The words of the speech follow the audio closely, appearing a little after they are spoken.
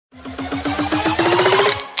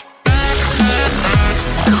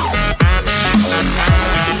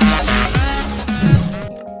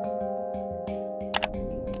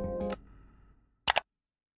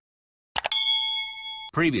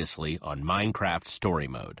Previously on Minecraft Story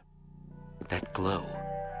Mode. That glow,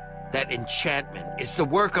 that enchantment is the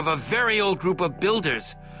work of a very old group of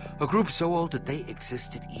builders. A group so old that they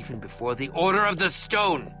existed even before the Order of the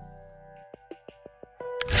Stone.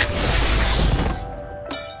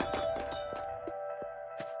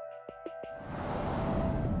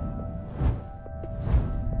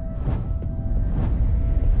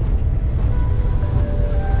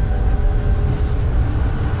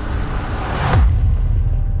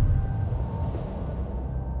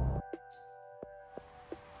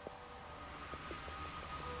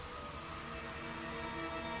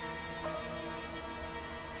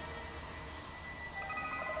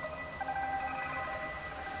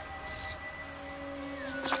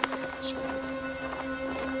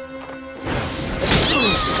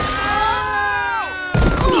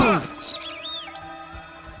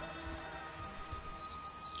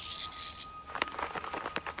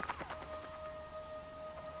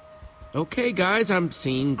 Okay, guys, I'm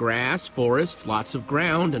seeing grass, forest, lots of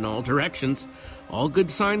ground in all directions. All good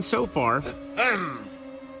signs so far.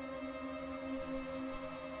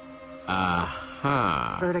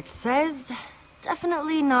 Verdict says,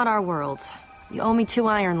 definitely not our world. You owe me 2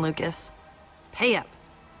 iron, Lucas. Pay up.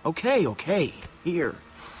 Okay. Here.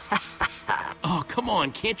 Oh, come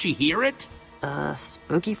on, can't you hear it?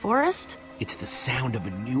 Spooky forest? It's the sound of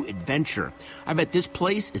a new adventure. I bet this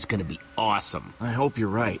place is gonna be awesome. I hope you're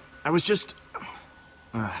right. I'm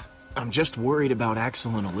just worried about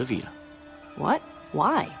Axel and Olivia. What?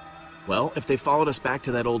 Why? Well, if they followed us back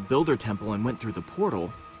to that old builder temple and went through the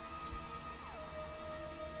portal...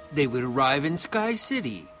 They would arrive in Sky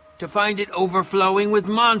City to find it overflowing with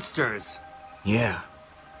monsters. Yeah.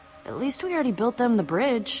 At least we already built them the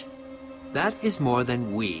bridge. That is more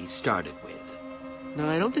than we started with. No,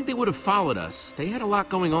 I don't think they would have followed us. They had a lot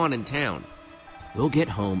going on in town. We'll get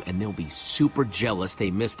home and they'll be super jealous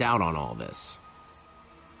they missed out on all this.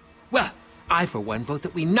 Well, I for one vote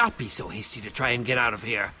that we not be so hasty to try and get out of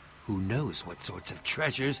here. Who knows what sorts of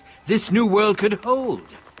treasures this new world could hold?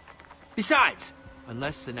 Besides,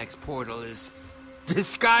 unless the next portal is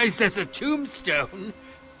disguised as a tombstone,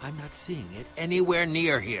 I'm not seeing it anywhere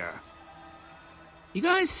near here. You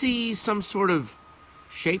guys see some sort of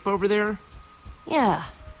shape over there? Yeah.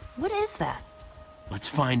 What is that? Let's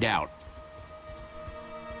find out.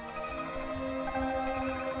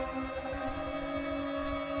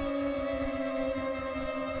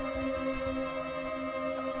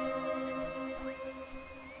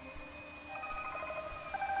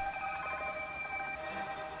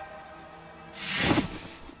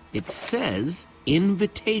 It says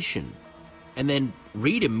invitation. And then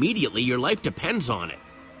read immediately, your life depends on it.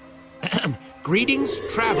 Greetings,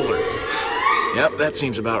 traveler. Yep, that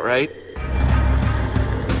seems about right.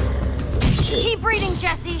 Keep reading,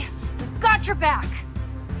 Jesse. We've got your back.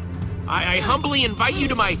 I humbly invite you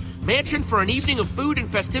to my mansion for an evening of food and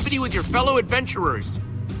festivity with your fellow adventurers.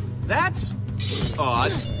 That's...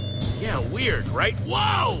 odd. Yeah, weird, right?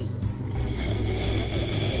 Whoa!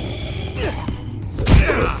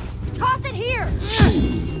 Toss it here!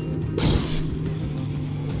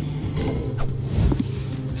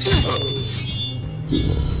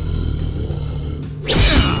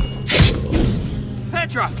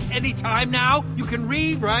 Bedrock, any time now? You can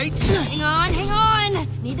read, right? Hang on!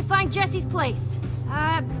 Need to find Jesse's place.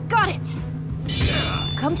 Got it!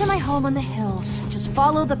 Come to my home on the hill. Just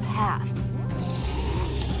follow the path.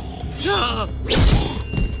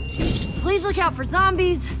 Please look out for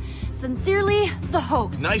zombies. Sincerely, the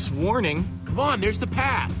host. Nice warning. Come on, there's the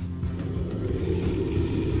path.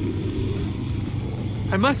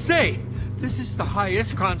 I must say, this is the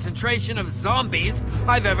highest concentration of zombies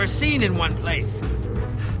I've ever seen in one place.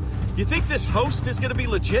 You think this host is gonna be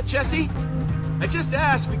legit, Jesse? I just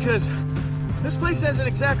asked because this place hasn't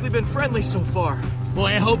exactly been friendly so far. Well,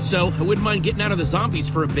 I hope so. I wouldn't mind getting out of the zombies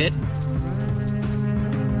for a bit.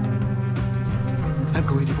 I'm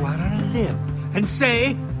going to go out on a limb and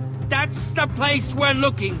say that's the place we're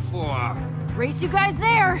looking for. Race you guys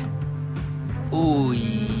there. Oh,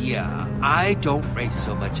 yeah. I don't race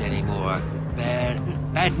so much anymore.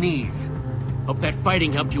 Bad knees. Hope that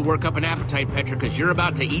fighting helped you work up an appetite, Petra, because you're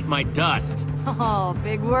about to eat my dust. Oh,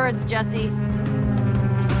 big words, Jesse.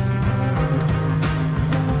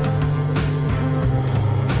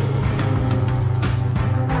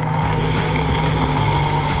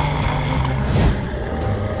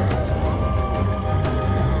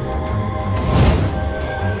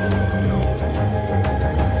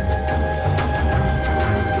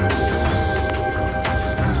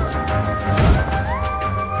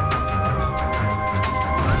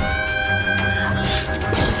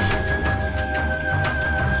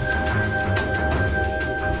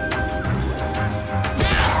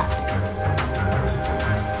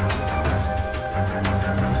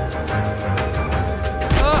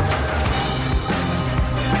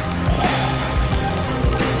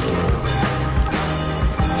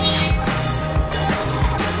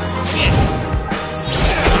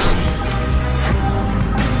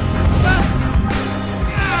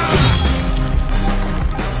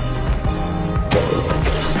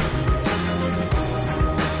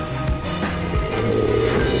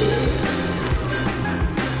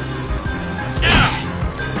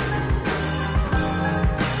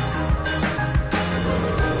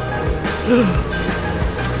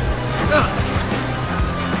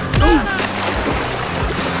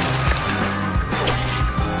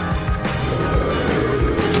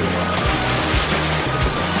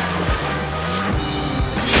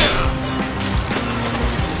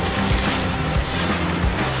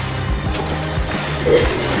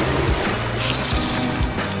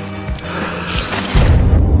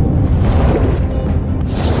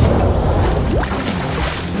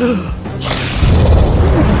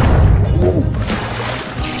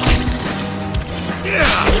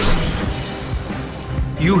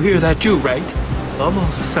 You hear that too, right?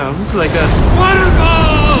 Almost sounds like a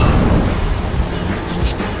waterfall!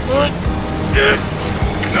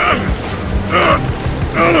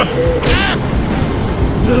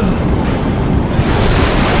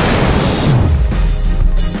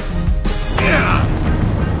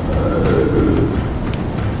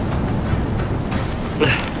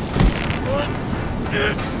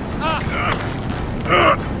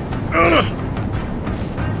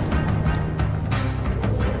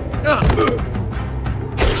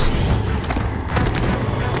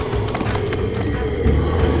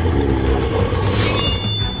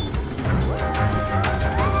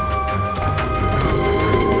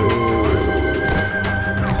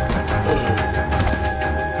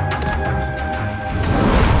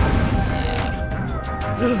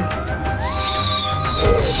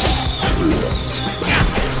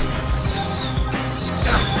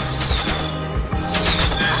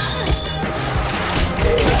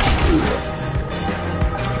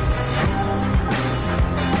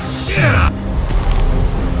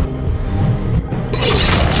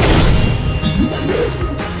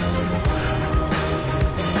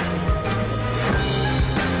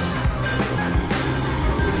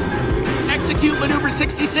 Execute maneuver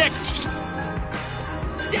 66!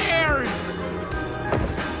 Stairs!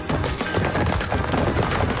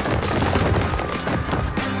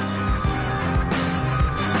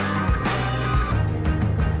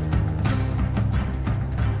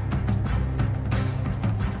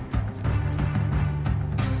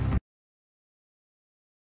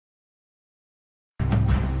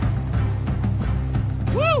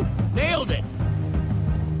 Woo! Nailed it!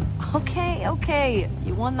 Okay.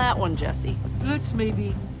 You won that one, Jesse. Let's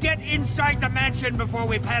maybe get inside the mansion before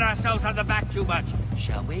we pat ourselves on the back too much,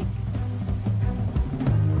 shall we?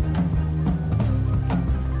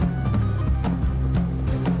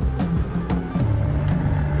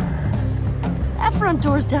 That front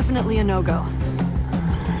door's definitely a no-go.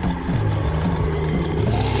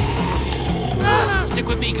 Stick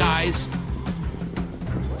with me, guys.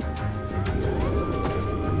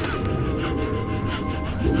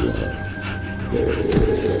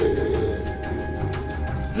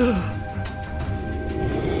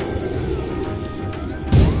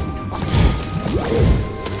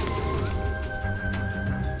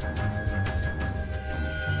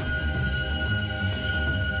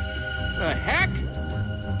 The heck?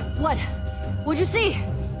 What? What'd you see?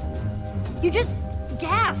 You just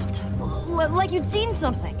gasped. Like you'd seen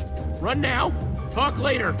something. Run now. Talk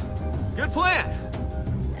later. Good plan.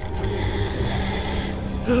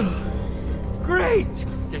 Great!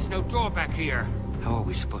 There's no door back here. How are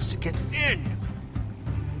we supposed to get in?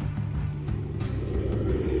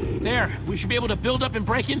 There. We should be able to build up and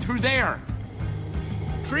break in through there.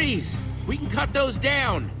 Trees. We can cut those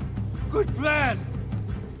down. Good plan!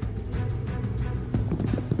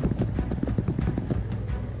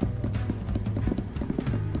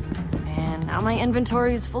 And now my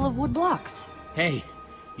inventory is full of wood blocks. Hey,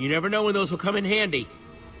 you never know when those will come in handy.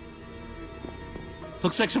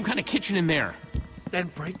 Looks like some kind of kitchen in there.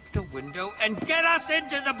 Then break the window and get us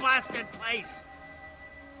into the blasted place!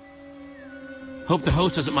 Hope the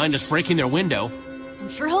host doesn't mind us breaking their window. I'm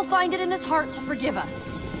sure he'll find it in his heart to forgive us.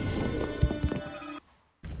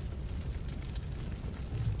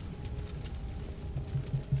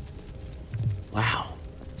 Wow,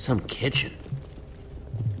 some kitchen.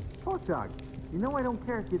 Hot dog, you know I don't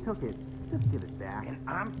care if you took it. Just give it back. And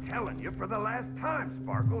I'm telling you for the last time,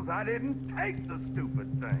 Sparkles, I didn't take the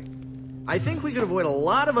stupid thing. I think we could avoid a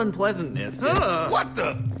lot of unpleasantness. What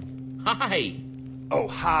the? Hi. Oh,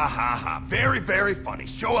 ha, ha, ha. Very, very funny.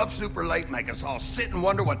 Show up super late, make us all sit and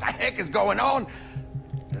wonder what the heck is going on.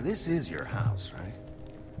 Now, this is your house, right?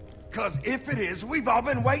 Because if it is, we've all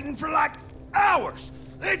been waiting for like hours.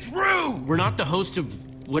 It's rude! We're not the host of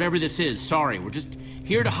whatever this is, sorry. We're just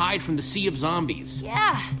here to hide from the sea of zombies.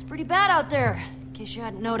 Yeah, it's pretty bad out there, in case you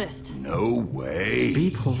hadn't noticed. No way.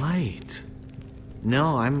 Be polite.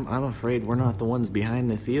 No, I'm afraid we're not the ones behind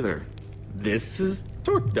this either. This is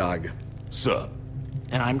Torque Dog. Sup?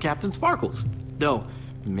 And I'm Captain Sparkles. Though,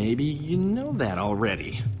 maybe you know that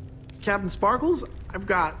already. Captain Sparkles, I've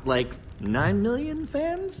got like 9 million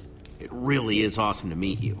fans. It really is awesome to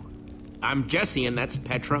meet you. I'm Jesse, and that's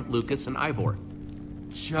Petra, Lucas, and Ivor.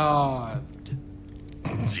 Charmed.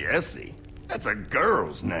 Jesse? That's a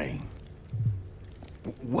girl's name.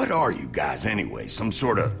 What are you guys anyway? Some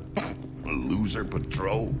sort of loser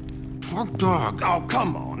patrol? Torque Dog. Oh,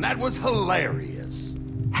 come on. That was hilarious.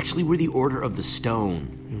 Actually, we're the Order of the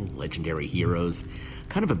Stone. Legendary heroes.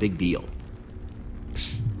 Kind of a big deal.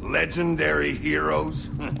 Legendary heroes?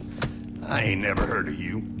 I ain't never heard of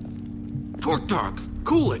you. Torque Dog,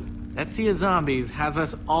 cool it. That sea of zombies has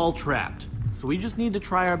us all trapped, so we just need to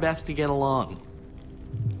try our best to get along.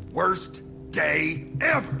 Worst day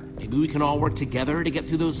ever. Maybe we can all work together to get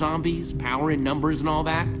through those zombies, power in numbers and all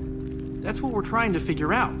that. That's what we're trying to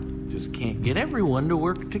figure out. Just can't get everyone to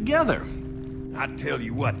work together. I tell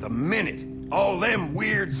you what, the minute all them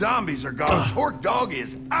weird zombies are gone, Torque Dog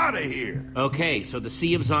is out of here. Okay, so the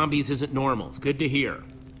sea of zombies isn't normal. It's good to hear.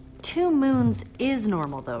 2 moons is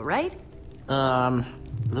normal, though, right? The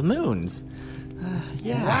moons.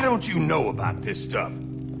 Yeah. Why don't you know about this stuff?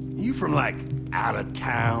 You from, like, out of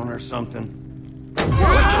town or something? What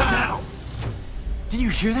now? Did you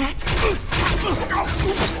hear that?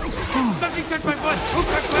 Something touched my butt! Who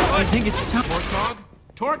touched my butt? I think it's stuck. Torque Dog?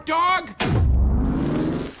 Torque Dog!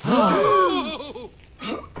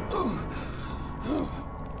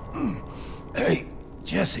 Hey,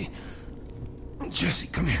 Jesse. Jesse,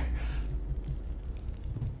 come here.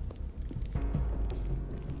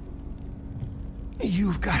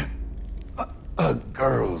 You've got a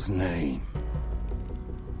girl's name.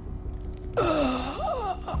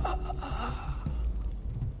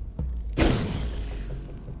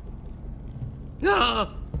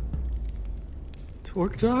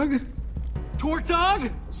 Torque Dog? Torque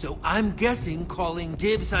Dog? So I'm guessing calling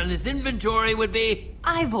dibs on his inventory would be...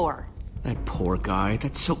 Ivor. That poor guy.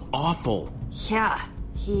 That's so awful. Yeah,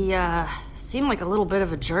 he, seemed like a little bit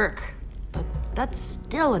of a jerk. But that's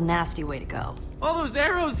still a nasty way to go. All those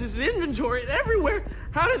arrows, his inventory, everywhere.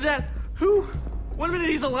 How did that... Who? 1 minute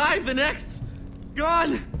he's alive, the next...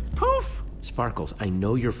 Gone. Poof. Sparkles, I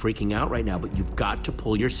know you're freaking out right now, but you've got to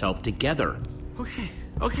pull yourself together.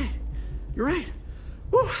 Okay. You're right.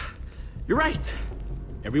 Whew. You're right.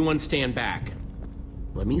 Everyone stand back.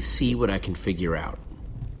 Let me see what I can figure out.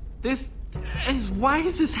 Why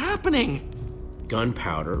is this happening?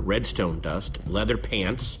 Gunpowder, redstone dust, leather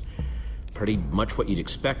pants. Pretty much what you'd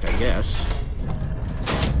expect, I guess.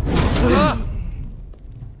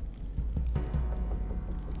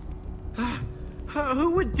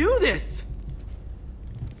 Who would do this?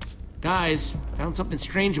 Guys, found something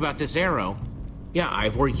strange about this arrow. Yeah,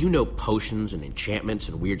 Ivor, you know potions and enchantments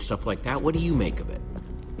and weird stuff like that. What do you make of it?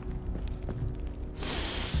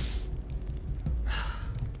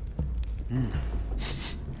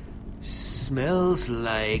 Smells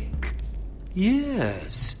like...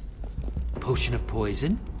 Yes. Potion of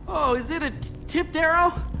poison? Oh, is it a tipped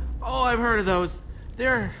arrow? Oh, I've heard of those.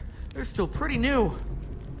 They're still pretty new.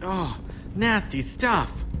 Oh, nasty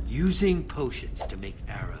stuff. Using potions to make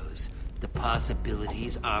arrows. The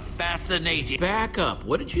possibilities are fascinating. Back up.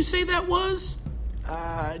 What did you say that was?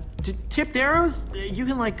 Tipped arrows? You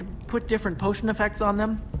can, like, put different potion effects on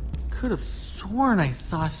them? Could have sworn I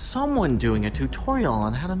saw someone doing a tutorial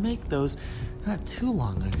on how to make those not too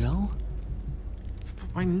long ago.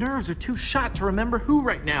 But my nerves are too shot to remember who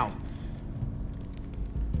right now.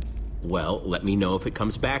 Well, let me know if it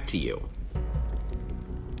comes back to you.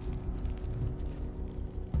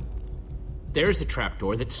 There's the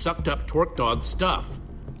trapdoor that sucked up Torque Dog's stuff.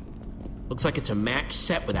 Looks like it's a match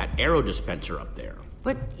set with that arrow dispenser up there.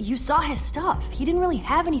 But you saw his stuff. He didn't really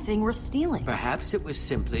have anything worth stealing. Perhaps it was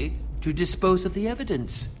simply to dispose of the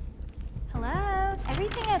evidence. Hello?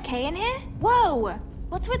 Everything okay in here? Whoa!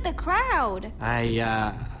 What's with the crowd?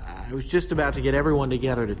 I was just about to get everyone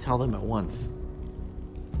together to tell them at once.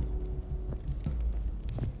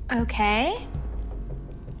 Okay.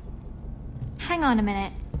 Hang on a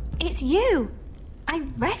minute. It's you! I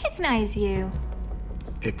recognize you.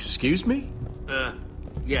 Excuse me?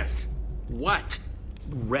 Yes. What?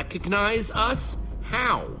 Recognize us?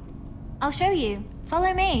 How? I'll show you.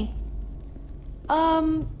 Follow me.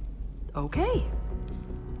 Okay.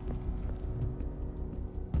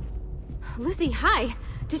 Lizzie, hi.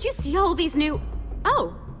 Did you see all these new...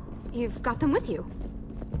 Oh, you've got them with you.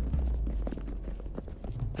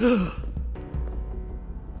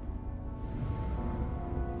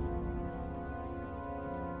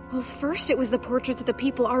 Well, first it was the portraits of the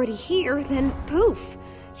people already here, then poof,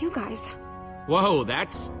 you guys. Whoa,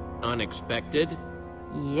 that's unexpected.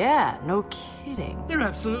 Yeah, no kidding. They're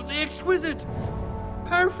absolutely exquisite.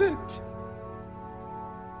 Perfect.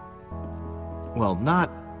 Well, not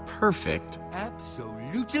perfect.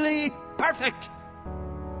 Absolutely perfect!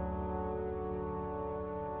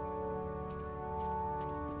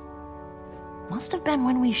 Must have been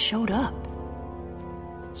when we showed up.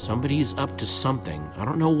 Somebody's up to something. I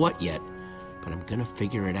don't know what yet, but I'm gonna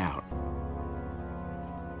figure it out.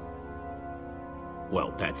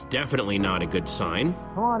 Well, that's definitely not a good sign.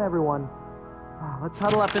 Come on, everyone. Let's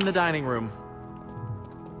huddle up in the dining room.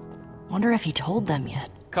 Wonder if he told them yet.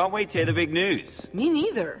 Can't wait to hear the big news. Me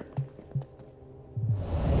neither.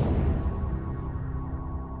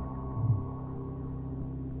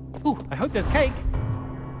 Ooh, I hope there's cake.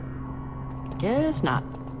 Guess not.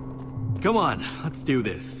 Come on, let's do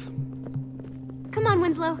this. Come on,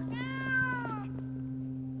 Winslow.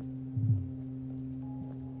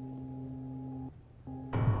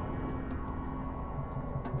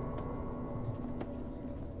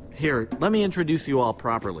 Here, let me introduce you all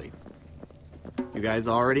properly. You guys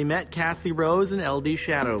already met Cassie Rose and LD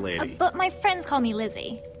Shadow Lady. But my friends call me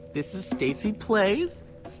Lizzie. This is Stacy Plays,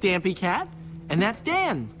 Stampy Cat, and that's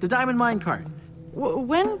Dan, the Diamond Minecart.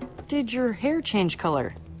 When did your hair change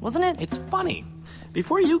color? Wasn't it? It's funny.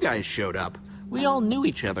 Before you guys showed up, we all knew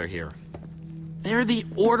each other here. They're the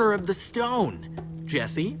Order of the Stone.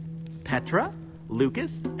 Jesse, Petra,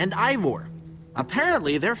 Lucas, and Ivor.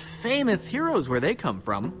 Apparently, they're famous heroes where they come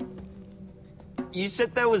from. You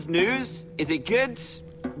said there was news? Is it good?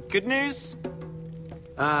 Good news?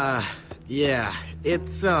 Yeah.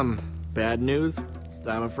 It's, bad news,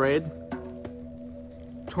 I'm afraid.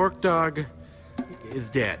 Torque Dog is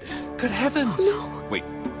dead. Good heavens. Oh, Wait,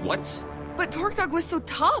 what? But Torque Dog was so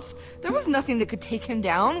tough. There was nothing that could take him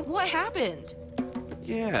down. What happened?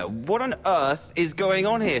 Yeah, what on earth is going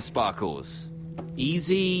on here, Sparkles?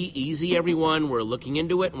 Easy, easy, everyone. We're looking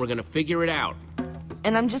into it, and we're gonna figure it out.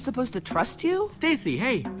 And I'm just supposed to trust you? Stacy,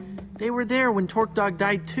 hey, they were there when Torque Dog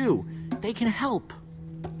died too. They can help.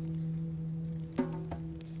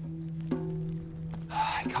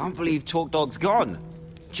 I can't believe Talk Dog's gone.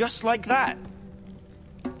 Just like that.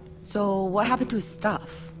 So what happened to his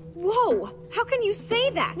stuff? Whoa! How can you say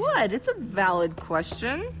that? What? It's a valid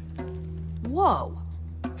question. Whoa.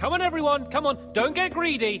 Come on, everyone, come on. Don't get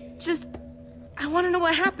greedy. Just, I want to know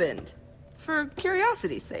what happened. For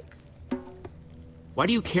curiosity's sake. Why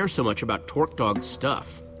do you care so much about Torque Dog's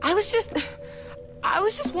stuff? I was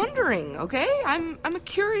just wondering, okay? I'm a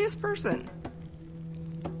curious person.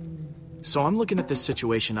 So I'm looking at this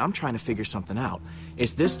situation, I'm trying to figure something out.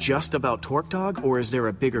 Is this just about Torque Dog, or is there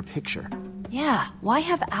a bigger picture? Yeah, why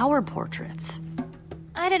have our portraits?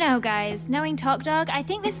 I don't know, guys. Knowing Talk Dog, I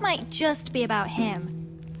think this might just be about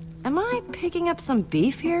him. Am I picking up some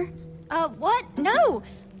beef here? What? No!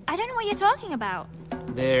 I don't know what you're talking about.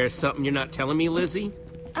 There's something you're not telling me, Lizzie?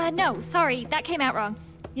 No, sorry, that came out wrong.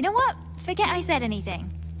 You know what? Forget I said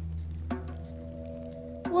anything.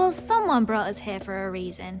 Well, someone brought us here for a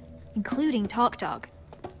reason, including Talk Dog.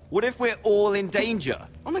 What if we're all in danger?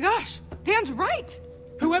 Oh my gosh, Dan's right.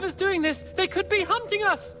 Whoever's doing this, they could be hunting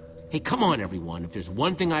us. Hey, come on, everyone. If there's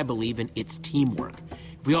one thing I believe in, it's teamwork.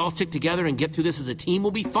 If we all stick together and get through this as a team,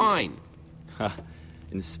 we'll be fine.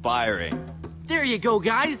 Inspiring. There you go,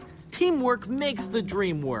 guys. Teamwork makes the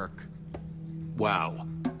dream work. Wow.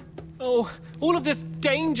 Oh, all of this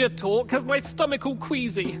danger talk has my stomach all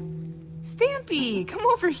queasy. Stampy, come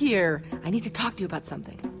over here. I need to talk to you about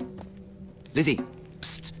something. Lizzie.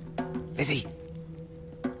 Psst. Lizzie.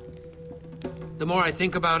 The more I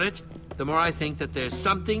think about it, the more I think that there's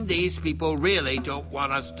something these people really don't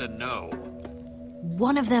want us to know.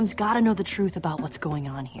 One of them's gotta know the truth about what's going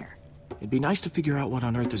on here. It'd be nice to figure out what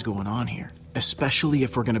on earth is going on here. Especially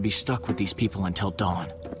if we're gonna be stuck with these people until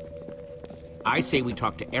dawn. I say we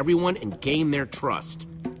talk to everyone and gain their trust.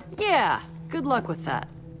 Yeah, good luck with that.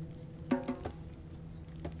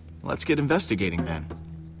 Let's get investigating then.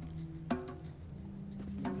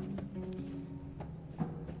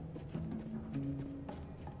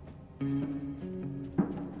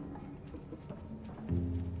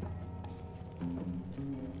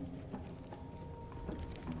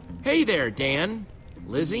 Hey there, Dan.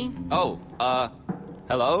 Lizzie? Oh,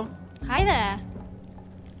 hello? Hi there.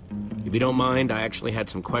 If you don't mind, I actually had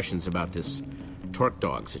some questions about this Torque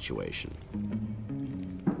Dog situation.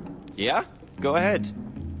 Yeah? Go ahead.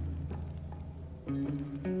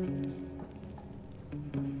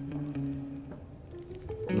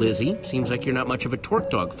 Lizzie, seems like you're not much of a Torque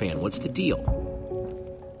Dog fan. What's the deal?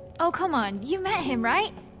 Oh, come on. You met him,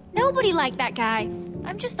 right? Nobody liked that guy.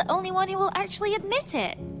 I'm just the only one who will actually admit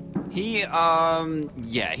it. He,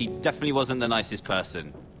 yeah, he definitely wasn't the nicest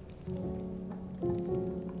person.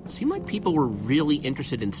 Seemed like people were really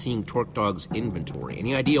interested in seeing Torque Dog's inventory.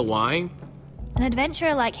 Any idea why? An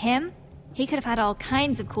adventurer like him? He could have had all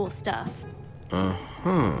kinds of cool stuff.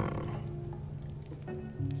 Uh-huh.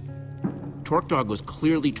 Torque Dog was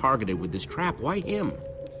clearly targeted with this trap. Why him?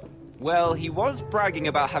 Well, he was bragging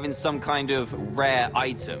about having some kind of rare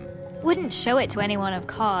item. Wouldn't show it to anyone, of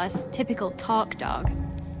course. Typical Torque Dog.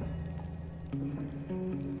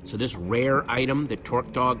 So this rare item that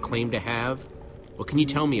Torque Dog claimed to have, what can you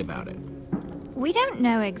tell me about it? We don't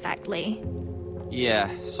know exactly. Yeah,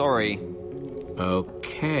 sorry.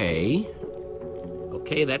 Okay.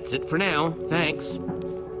 Okay, that's it for now. Thanks.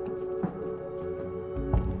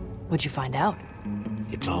 What'd you find out?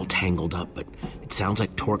 It's all tangled up, but it sounds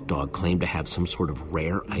like Torque Dog claimed to have some sort of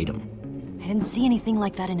rare item. I didn't see anything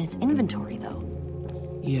like that in his inventory, though.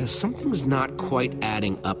 Yeah, something's not quite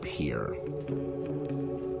adding up here.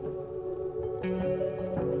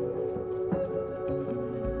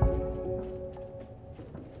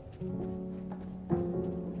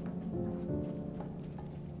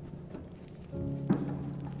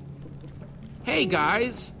 Hey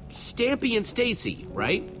guys, Stampy and Stacy,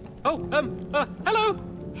 right? Oh, hello.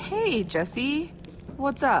 Hey, Jesse.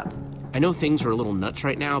 What's up? I know things are a little nuts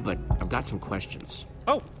right now, but I've got some questions.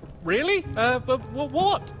 Oh, really?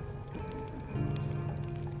 What?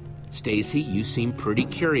 Stacy, you seem pretty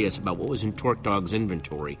curious about what was in Torque Dog's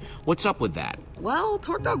inventory. What's up with that? Well,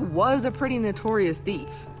 Torque Dog was a pretty notorious thief.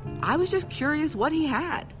 I was just curious what he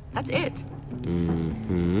had. That's it.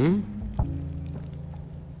 Mm-hmm.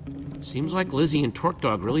 Seems like Lizzie and Torque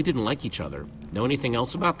Dog really didn't like each other. Know anything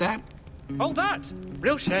else about that? Oh, that!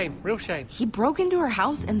 Real shame, real shame. He broke into her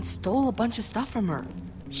house and stole a bunch of stuff from her.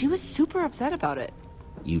 She was super upset about it.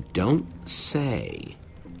 You don't say.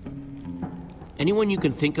 Anyone you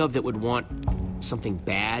can think of that would want something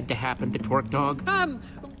bad to happen to Torque Dog?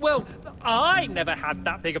 Well, I never had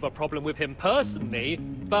that big of a problem with him personally,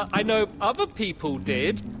 but I know other people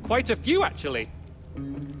did. Quite a few, actually.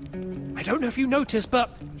 I don't know if you noticed,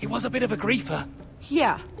 but he was a bit of a griefer.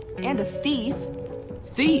 Yeah, and a thief.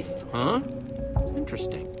 Thief, huh?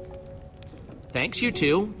 Interesting. Thanks, you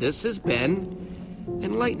two. This has been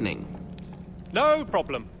enlightening. No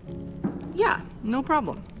problem. Yeah, no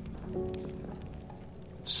problem.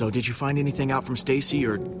 So did you find anything out from Stacy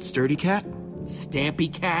or Sturdy Cat?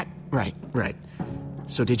 Stampy Cat? Right.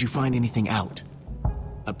 So did you find anything out?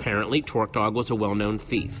 Apparently, Torque Dog was a well-known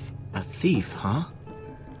thief. A thief, huh?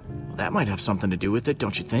 Well, that might have something to do with it,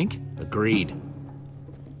 don't you think? Agreed.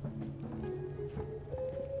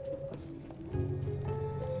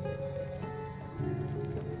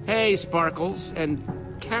 Hey, Sparkles, and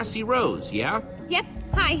Cassie Rose, yeah? Yep,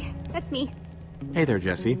 hi, that's me. Hey there,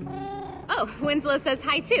 Jesse. Oh, Winslow says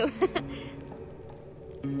hi too.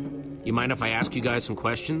 You mind if I ask you guys some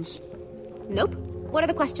questions? Nope. What are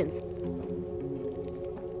the questions?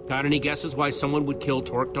 Got any guesses why someone would kill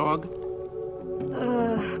Torque Dog?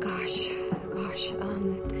 Gosh.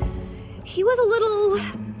 He was a little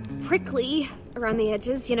prickly around the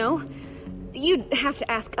edges, you know? You'd have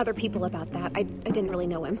to ask other people about that. I didn't really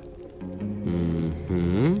know him.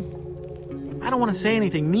 I don't want to say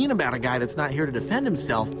anything mean about a guy that's not here to defend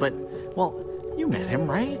himself, but, well, you met him,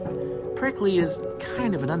 right? Prickly is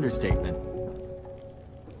kind of an understatement.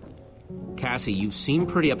 Cassie, you seem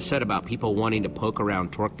pretty upset about people wanting to poke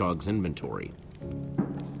around Torque Dog's inventory.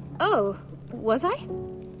 Oh, was I?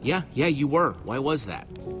 Yeah, you were. Why was that?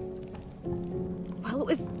 Well, it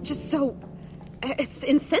was just so... It's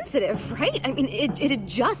insensitive, right? I mean, it had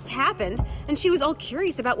just happened, and she was all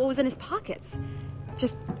curious about what was in his pockets.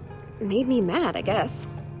 Just made me mad, I guess.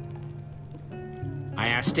 I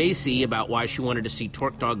asked Stacy about why she wanted to see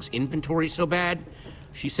Torque Dog's inventory so bad.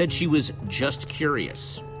 She said she was just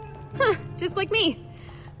curious. Huh, just like me.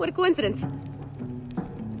 What a coincidence.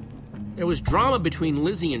 There was drama between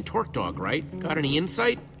Lizzie and Torque Dog, right? Got any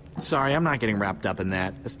insight? Sorry, I'm not getting wrapped up in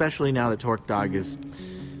that, especially now that Torque Dog is,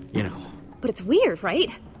 you know... But it's weird,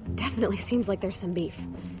 right? Definitely seems like there's some beef.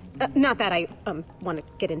 Not that I, want to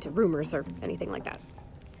get into rumors or anything like that.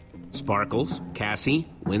 Sparkles, Cassie,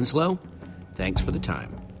 Winslow, thanks for the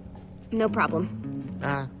time. No problem.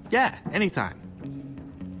 Yeah, anytime.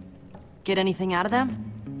 Get anything out of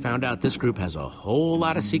them? Found out this group has a whole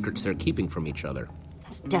lot of secrets they're keeping from each other.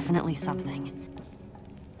 That's definitely something.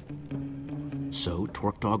 So,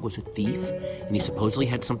 Torque Dog was a thief, and he supposedly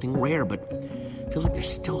had something rare, but I feel like there's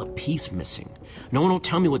still a piece missing. No one will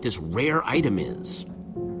tell me what this rare item is.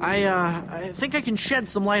 I think I can shed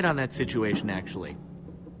some light on that situation, actually.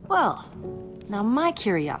 Well, now my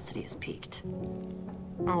curiosity is piqued.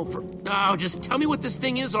 Oh, just tell me what this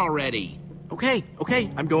thing is already. Okay,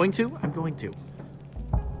 I'm going to.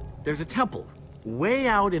 There's a temple, way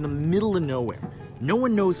out in the middle of nowhere. No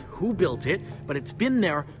one knows who built it, but it's been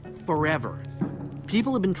there forever.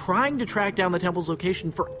 People have been trying to track down the temple's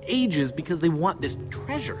location for ages because they want this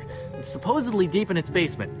treasure. It's supposedly deep in its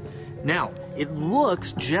basement. Now, it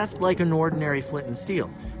looks just like an ordinary flint and steel,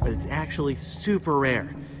 but it's actually super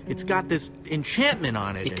rare. It's got this enchantment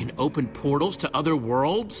on it. It can open portals to other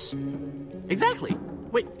worlds? Exactly.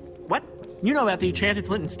 Wait, what? You know about the enchanted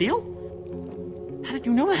flint and steel? How did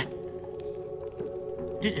you know that?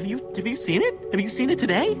 Have you seen it? Have you seen it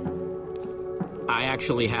today? I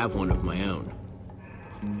actually have one of my own.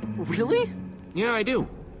 Really? Yeah, I do.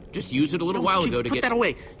 Just used it a little while ago to put get... that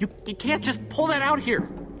away. You can't just pull that out here.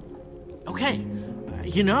 Okay.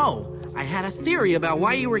 You know, I had a theory about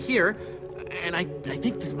why you were here, and I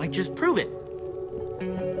think this might just prove it.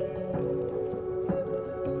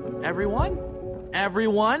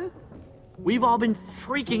 Everyone? We've all been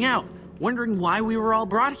freaking out, wondering why we were all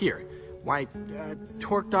brought here. Why,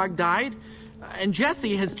 Torque Dog died? And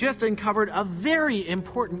Jesse has just uncovered a very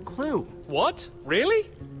important clue. What? Really?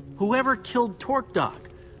 Whoever killed Torque Dog,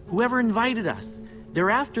 whoever invited us,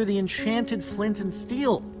 they're after the enchanted flint and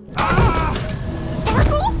steel.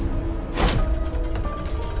 Sparkles?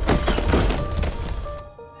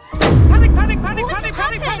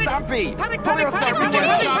 Stop it! Pull yourself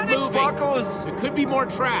together! Stop moving! Sparkles! There could be more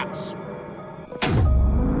traps.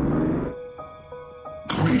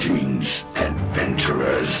 Greetings,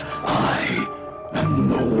 adventurers. I am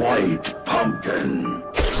the White Pumpkin.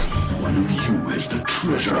 One of you has the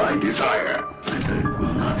treasure I desire, and I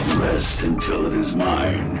will not rest until it is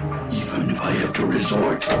mine, even if I have to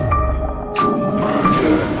resort to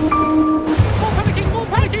murder. More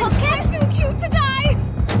panicking! I'm too cute to die!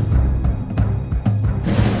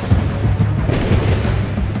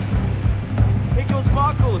 They killed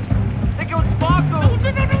Sparkles! They killed Sparkles!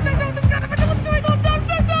 No, this kind of what's going on?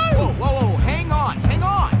 No! Whoa, hang on!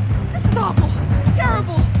 This is awful.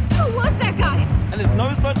 Terrible. Who was that guy? And there's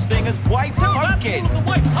no such thing as white pumpkins! All of the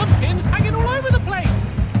white pumpkins hanging all over the place!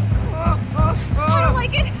 I don't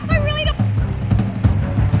like it. I really don't.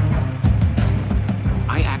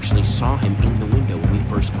 I actually saw him in the window when we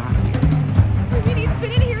first got here. I mean, he's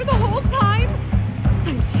been in here the whole time.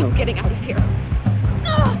 I'm so getting out of here.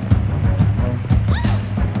 Ugh.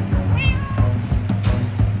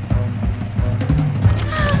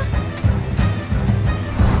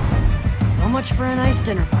 So much for a nice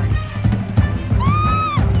dinner party.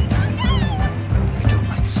 I don't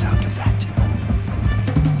like the sound of that.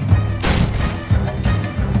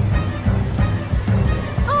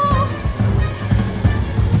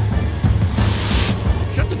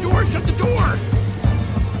 Shut the door! Shut the door!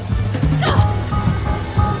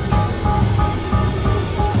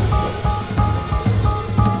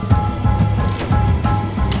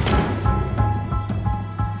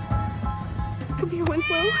 Come here,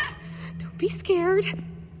 Winslow. Don't be scared.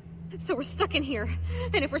 So we're stuck in here.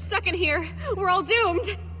 And if we're stuck in here, we're all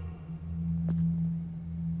doomed.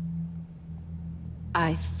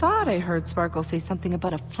 I thought I heard Sparkle say something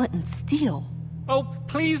about a flint and steel. Oh,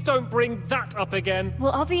 please don't bring that up again.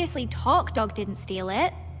 Well, obviously Torque Dog didn't steal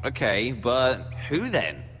it. Okay, but who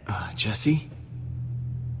then? Jesse?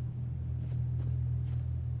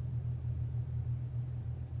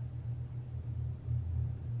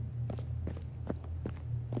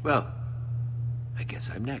 Well, I guess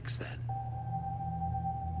I'm next then.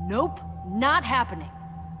 Nope, not happening.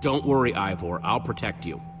 Don't worry, Ivor. I'll protect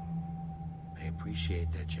you. I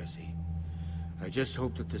appreciate that, Jesse. I just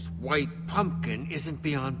hope that this white pumpkin isn't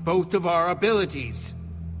beyond both of our abilities.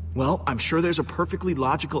 Well, I'm sure there's a perfectly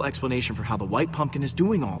logical explanation for how the White Pumpkin is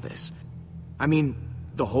doing all this. I mean,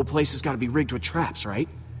 the whole place has got to be rigged with traps, right?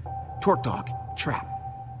 Torque Dog, trap.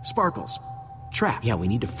 Sparkles, trap. Yeah, we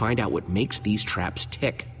need to find out what makes these traps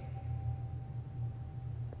tick.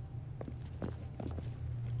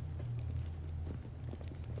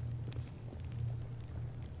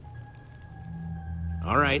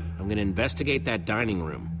 All right, I'm gonna investigate that dining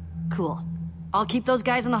room. Cool. I'll keep those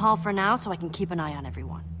guys in the hall for now so I can keep an eye on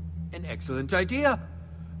everyone. An excellent idea.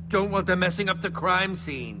 Don't want them messing up the crime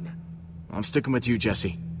scene. I'm sticking with you,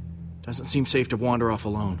 Jesse. Doesn't seem safe to wander off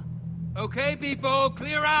alone. Okay, people,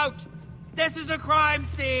 clear out! This is a crime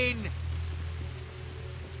scene!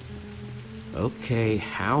 Okay,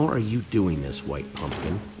 how are you doing this, White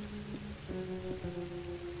Pumpkin?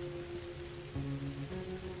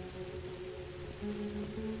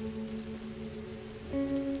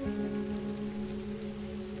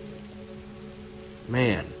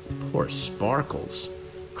 Man, poor Sparkles.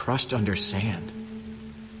 Crushed under sand.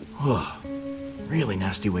 Oh, really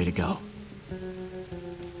nasty way to go.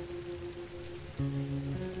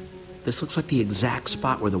 This looks like the exact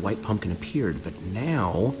spot where the White Pumpkin appeared, but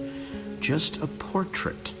now, just a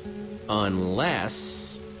portrait.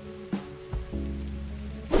 Unless...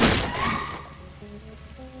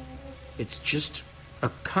 It's just a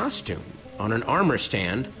costume on an armor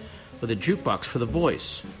stand with a jukebox for the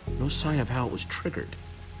voice. No sign of how it was triggered.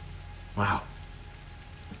 Wow.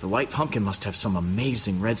 The White Pumpkin must have some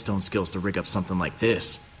amazing redstone skills to rig up something like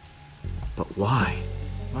this. But why?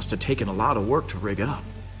 Must have taken a lot of work to rig up.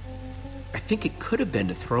 I think it could have been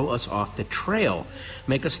to throw us off the trail,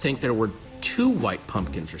 make us think there were 2 White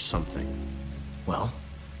Pumpkins or something. Well,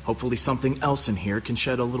 hopefully something else in here can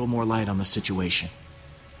shed a little more light on the situation.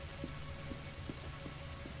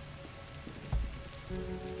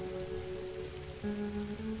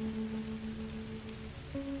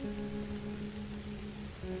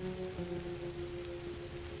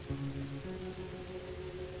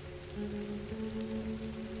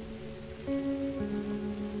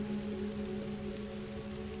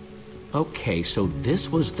 Okay, so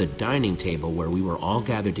this was the dining table where we were all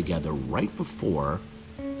gathered together right before...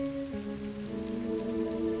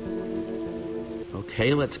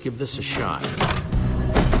 Okay, let's give this a shot.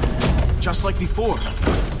 Just like before.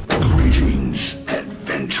 Greetings,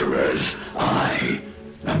 adventurers. I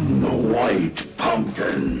am the White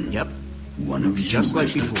Pumpkin. Yep. One of you Just like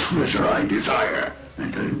is the before. treasure I desire,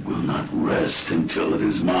 and I will not rest until it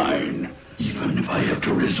is mine, even if I have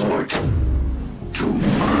to resort to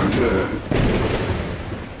murder.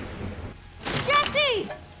 Jesse!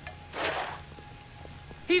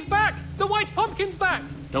 He's back! The White Pumpkin's back!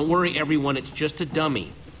 Don't worry, everyone, it's just a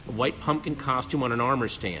dummy. A White Pumpkin costume on an armor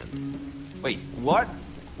stand. Wait, what?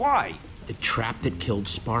 Why? The trap that killed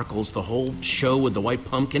Sparkles, the whole show with the White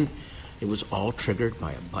Pumpkin, it was all triggered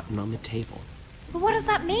by a button on the table. But what does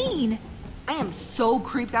that mean? I am so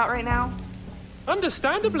creeped out right now.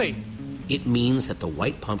 Understandably. It means that the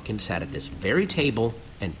White Pumpkin sat at this very table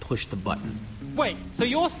and pushed the button. Wait, so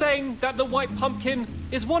you're saying that the White Pumpkin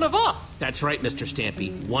is one of us? That's right, Mr.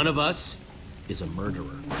 Stampy. One of us is a murderer.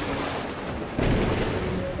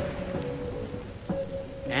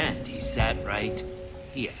 And he sat right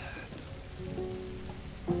here.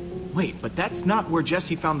 Wait, but that's not where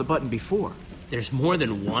Jesse found the button before. There's more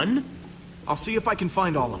than one? I'll see if I can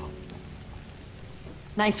find all of them.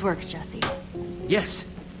 Nice work, Jesse. Yes,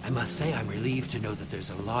 I must say I'm relieved to know that there's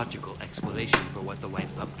a logical explanation for what the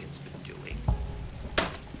White Pumpkin's been doing.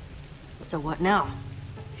 So what now?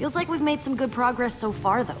 Feels like we've made some good progress so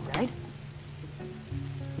far, though, right?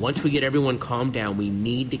 Once we get everyone calmed down, we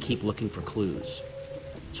need to keep looking for clues.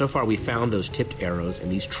 So far, we found those tipped arrows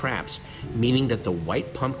and these traps, meaning that the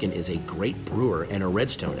White Pumpkin is a great brewer and a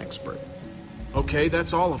redstone expert. Okay,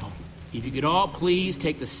 that's all of them. If you could all please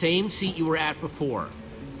take the same seat you were at before.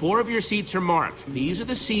 4 of your seats are marked. These are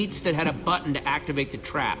the seats that had a button to activate the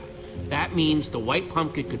trap. That means the White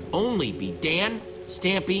Pumpkin could only be Dan,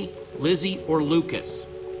 Stampy, Lizzie, or Lucas.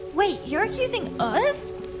 Wait, you're accusing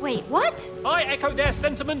us? Wait, what? I echo their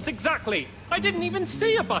sentiments exactly. I didn't even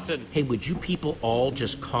see a button. Hey, would you people all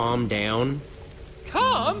just calm down?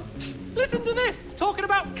 Calm? Listen to this, talking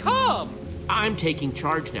about calm. I'm taking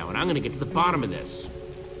charge now, and I'm gonna get to the bottom of this.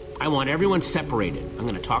 I want everyone separated. I'm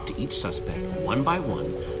gonna talk to each suspect, one by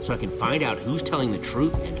one, so I can find out who's telling the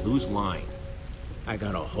truth and who's lying. I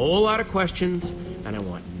got a whole lot of questions, and I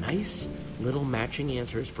want nice little matching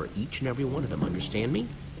answers for each and every one of them, understand me?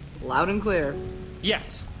 Loud and clear.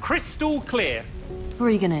 Yes, crystal clear. Who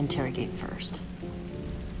are you gonna interrogate first?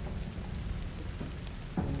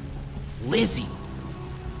 Lizzie!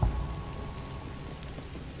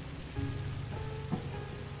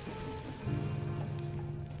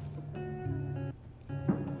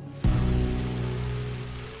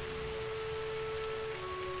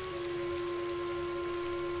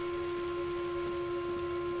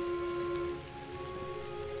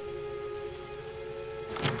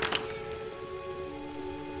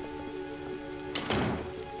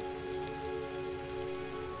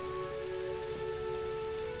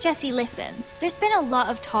 Jesse, listen. There's been a lot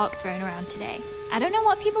of talk thrown around today. I don't know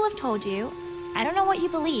what people have told you. I don't know what you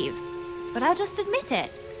believe. But I'll just admit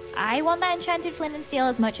it. I want that enchanted flint and steel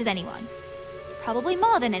as much as anyone. Probably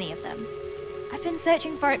more than any of them. I've been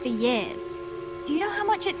searching for it for years. Do you know how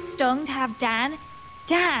much it stung to have Dan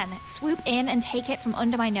swoop in and take it from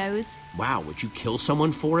under my nose? Wow, would you kill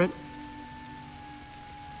someone for it?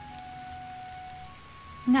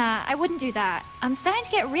 Nah, I wouldn't do that. I'm starting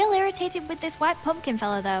to get real irritated with this White Pumpkin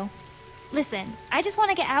fella, though. Listen, I just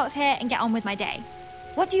want to get out of here and get on with my day.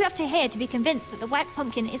 What do you have to hear to be convinced that the White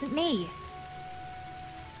Pumpkin isn't me?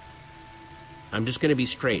 I'm just gonna be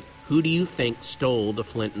straight. Who do you think stole the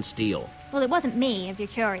flint and steel? Well, it wasn't me, if you're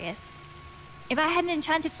curious. If I had an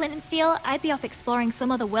enchanted flint and steel, I'd be off exploring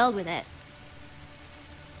some other world with it.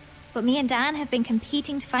 But me and Dan have been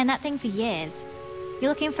competing to find that thing for years. You're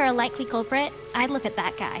looking for a likely culprit? I'd look at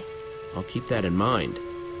that guy. I'll keep that in mind.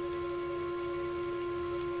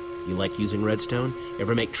 You like using redstone?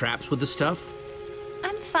 Ever make traps with the stuff?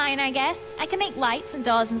 I'm fine, I guess. I can make lights and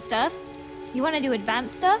doors and stuff. You want to do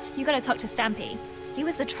advanced stuff? You gotta talk to Stampy. He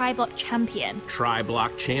was the Tri-Block champion.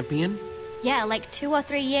 Tri-Block champion? Yeah, like 2 or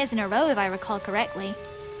 3 years in a row, if I recall correctly.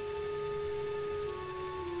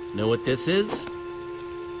 Know what this is?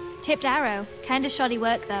 Tipped arrow. Kinda shoddy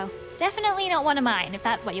work, though. Definitely not one of mine, if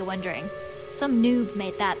that's what you're wondering. Some noob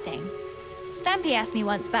made that thing. Stampy asked me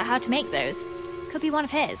once about how to make those. Could be one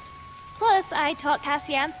of his. Plus, I taught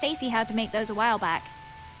Cassie and Stacy how to make those a while back.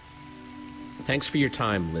 Thanks for your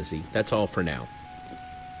time, Lizzie. That's all for now.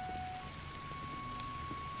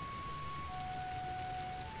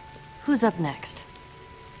 Who's up next?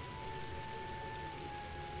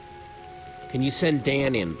 Can you send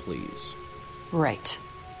Dan in, please? Right.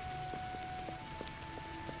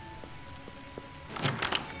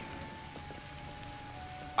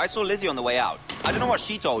 I saw Lizzie on the way out. I don't know what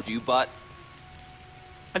she told you, but...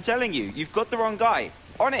 I'm telling you, you've got the wrong guy.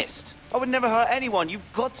 Honest. I would never hurt anyone.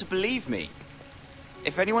 You've got to believe me.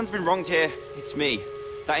 If anyone's been wronged here, it's me.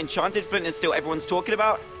 That enchanted flint and steel everyone's talking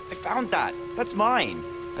about, I found that. That's mine.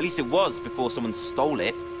 At least it was before someone stole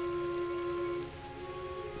it.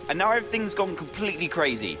 And now everything's gone completely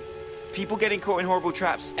crazy. People getting caught in horrible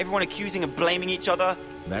traps, everyone accusing and blaming each other.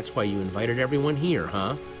 That's why you invited everyone here,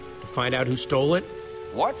 huh? To find out who stole it?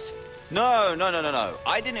 What? No.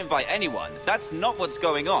 I didn't invite anyone. That's not what's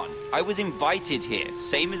going on. I was invited here,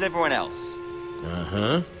 same as everyone else.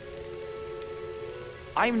 Uh-huh.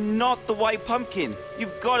 I'm not the White Pumpkin.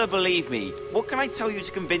 You've got to believe me. What can I tell you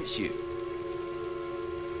to convince you?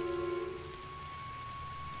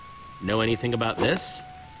 Know anything about this?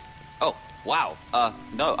 Oh, wow.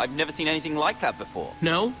 No, I've never seen anything like that before.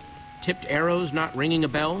 No? Tipped arrows not ringing a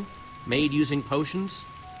bell? Made using potions?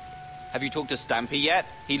 Have you talked to Stampy yet?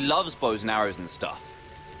 He loves bows and arrows and stuff.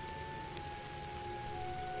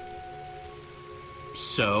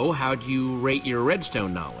 So, how do you rate your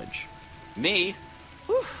redstone knowledge? Me?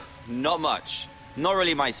 Whew, not much. Not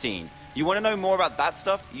really my scene. You want to know more about that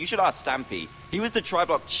stuff? You should ask Stampy. He was the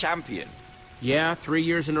Tri-Block champion. Yeah, 3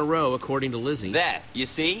 years in a row, according to Lizzie. There, you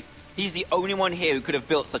see? He's the only one here who could have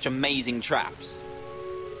built such amazing traps.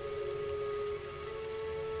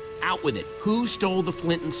 Out with it. Who stole the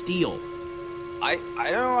flint and steel? I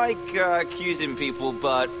don't like accusing people,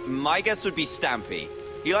 but my guess would be Stampy.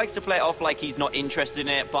 He likes to play it off like he's not interested in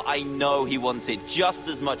it, but I know he wants it just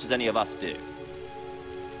as much as any of us do.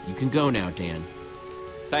 You can go now, Dan.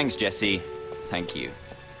 Thanks, Jesse. Thank you.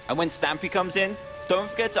 And when Stampy comes in, don't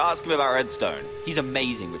forget to ask him about redstone. He's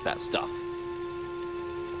amazing with that stuff.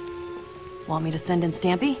 Want me to send in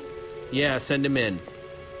Stampy? Yeah, send him in.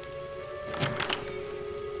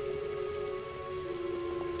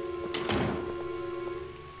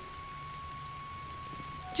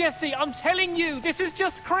 Jesse, I'm telling you, this is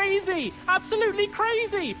just crazy! Absolutely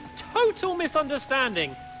crazy! Total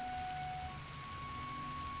misunderstanding!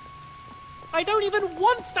 I don't even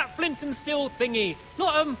want that flint and steel thingy!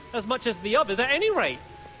 Not, as much as the others at any rate!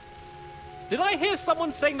 Did I hear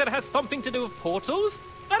someone saying that it has something to do with portals?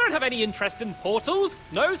 I don't have any interest in portals!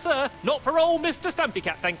 No, sir! Not for old Mr. Stampy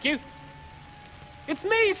Cat, thank you! It's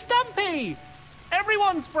me, Stampy!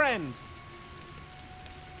 Everyone's friend!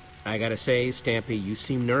 I gotta say, Stampy, you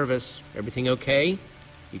seem nervous. Everything okay?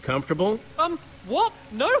 You comfortable? What?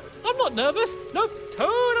 No, I'm not nervous. No,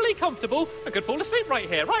 totally comfortable. I could fall asleep right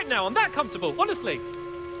here, right now. I'm that comfortable, honestly.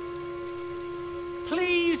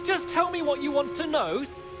 Please, just tell me what you want to know.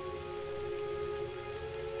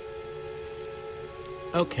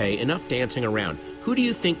 Okay, enough dancing around. Who do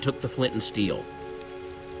you think took the flint and steel?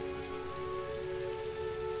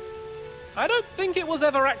 I don't think it was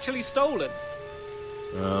ever actually stolen.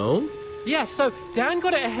 Oh? Yeah, so Dan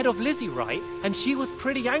got it ahead of Lizzie, right? And she was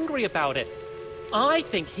pretty angry about it. I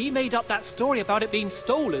think he made up that story about it being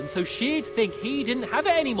stolen so she'd think he didn't have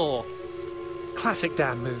it anymore. Classic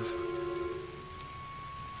Dan move.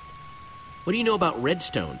 What do you know about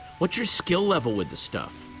redstone? What's your skill level with the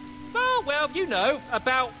stuff? Oh, well, you know,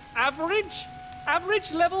 about average?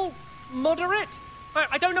 Average level? Moderate?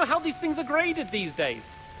 I don't know how these things are graded these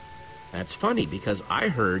days. That's funny, because I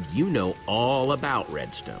heard you know all about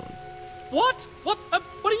redstone. What? What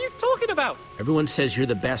are you talking about? Everyone says you're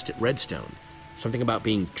the best at redstone. Something about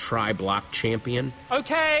being Tri-Block champion.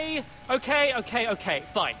 Okay,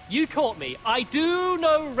 fine. You caught me. I do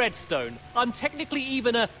know redstone. I'm technically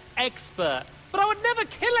even an expert. But I would never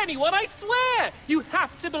kill anyone, I swear! You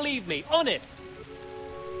have to believe me, honest.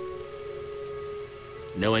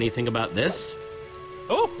 Know anything about this?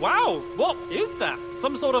 Oh, wow! What is that?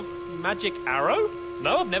 Some sort of magic arrow?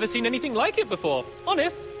 No, I've never seen anything like it before.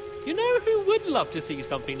 Honest. You know who would love to see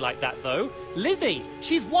something like that, though? Lizzie.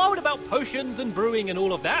 She's wild about potions and brewing and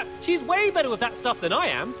all of that. She's way better with that stuff than I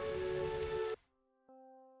am.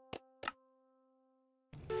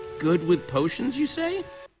 Good with potions, you say?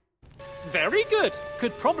 Very good.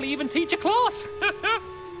 Could probably even teach a class.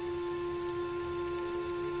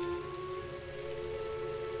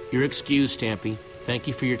 You're excused, Stampy. Thank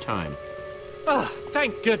you for your time. Ah,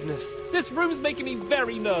 thank goodness. This room's making me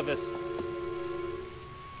very nervous.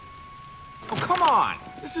 Oh, come on!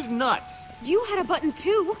 This is nuts! You had a button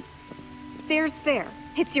too. Fair's fair.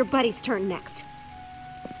 It's your buddy's turn next.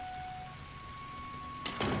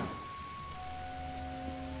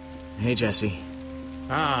 Hey, Jesse.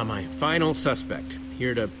 Ah, my final suspect.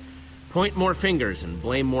 Here to point more fingers and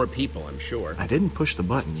blame more people, I'm sure. I didn't push the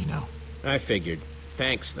button, you know. I figured.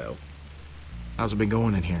 Thanks, though. How's it been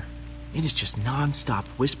going in here? It is just non-stop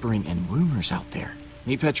whispering and rumors out there.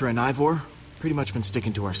 Me, Petra, and Ivor, pretty much been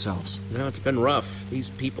sticking to ourselves. No, it's been rough. These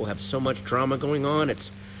people have so much drama going on,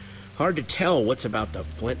 it's hard to tell what's about the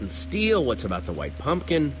flint and steel, what's about the white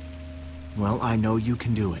pumpkin. Well, I know you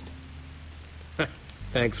can do it.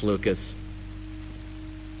 Thanks, Lucas.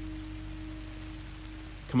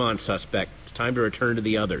 Come on, suspect. It's time to return to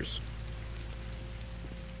the others.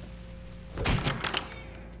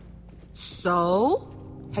 So?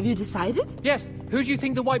 Have you decided? Yes, who do you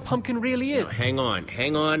think the white pumpkin really is? Now,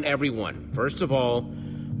 hang on, everyone. First of all,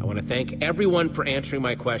 I want to thank everyone for answering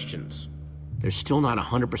my questions. There's still not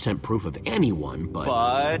 100% proof of anyone,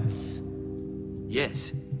 but...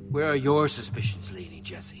 Yes. Where are your suspicions leaning,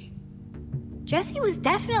 Jesse? Jesse was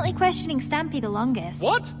definitely questioning Stampy the longest.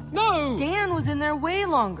 What? No! Dan was in there way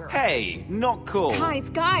longer. Hey, not cool.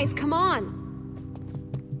 Guys, come on.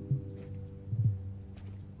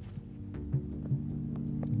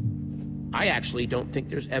 I actually don't think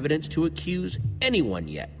there's evidence to accuse anyone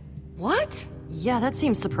yet. What? Yeah, that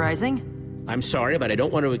seems surprising. I'm sorry, but I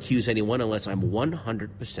don't want to accuse anyone unless I'm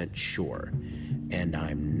 100% sure. And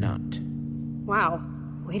I'm not. Wow.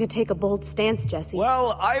 Way to take a bold stance, Jesse.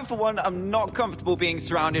 Well, I, for one, am not comfortable being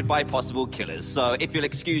surrounded by possible killers, so if you'll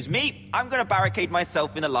excuse me, I'm gonna barricade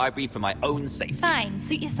myself in the library for my own safety. Fine,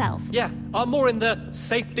 suit yourself. Yeah, I'm more in the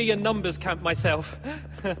safety and numbers camp myself.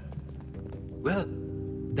 Well,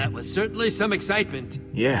 that was certainly some excitement.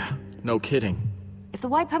 Yeah, no kidding. If the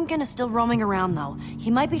white pumpkin is still roaming around, though, he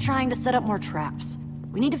might be trying to set up more traps.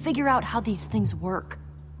 We need to figure out how these things work.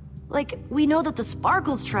 Like, we know that the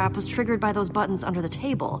Sparkles trap was triggered by those buttons under the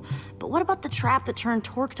table, but what about the trap that turned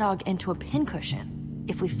Torque Dog into a pincushion?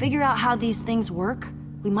 If we figure out how these things work,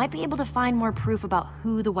 we might be able to find more proof about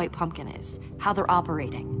who the white pumpkin is, how they're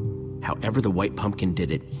operating. However the white pumpkin did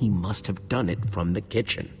it, he must have done it from the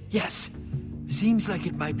kitchen. Yes. Seems like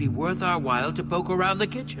it might be worth our while to poke around the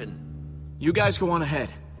kitchen. You guys go on ahead.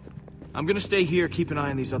 I'm gonna stay here, keep an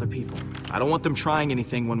eye on these other people. I don't want them trying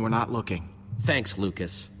anything when we're not looking. Thanks,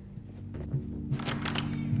 Lucas.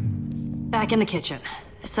 Back in the kitchen.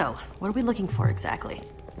 So, what are we looking for exactly?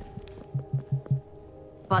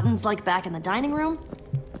 Buttons like back in the dining room?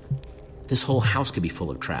 This whole house could be full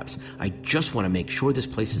of traps. I just want to make sure this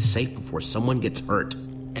place is safe before someone gets hurt.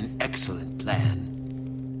 An excellent plan.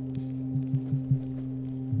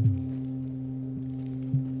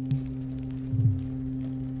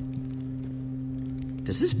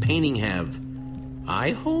 Does this painting have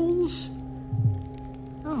eye holes?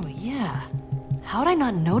 Oh, yeah. How'd I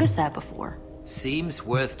not notice that before? Seems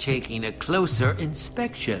worth taking a closer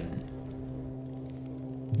inspection.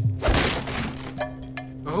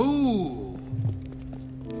 Oh!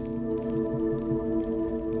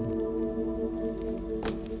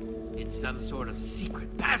 It's some sort of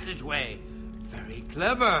secret passageway. Very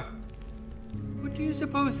clever. What do you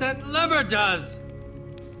suppose that lever does?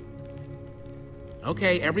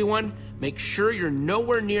 Okay, everyone, make sure you're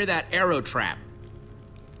nowhere near that arrow trap.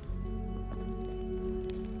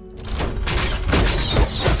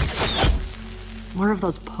 More of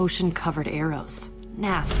those potion-covered arrows.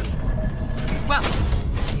 Nasty. Well,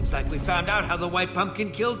 seems like we found out how the white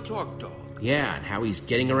pumpkin killed Torque Dog. Yeah, and how he's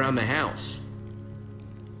getting around the house.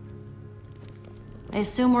 I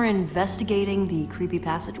assume we're investigating the creepy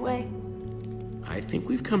passageway? I think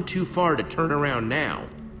we've come too far to turn around now.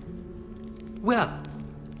 Well,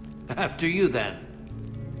 after you then.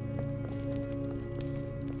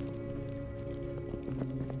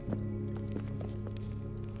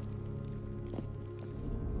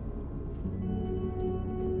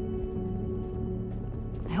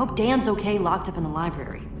 I hope Dan's okay locked up in the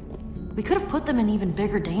library. We could have put them in even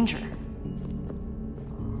bigger danger.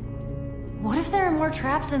 What if there are more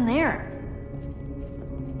traps in there?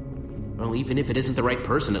 Well, even if it isn't the right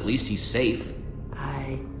person, at least he's safe.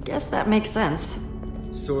 I guess that makes sense.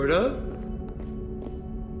 Sort of.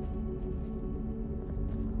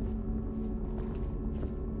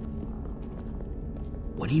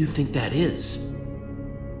 What do you think that is?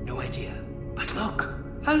 No idea. But look,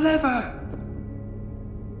 a lever!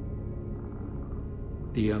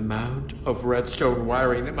 The amount of redstone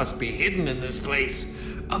wiring that must be hidden in this place.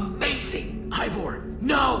 Amazing! Ivor,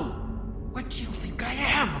 no! What do you think I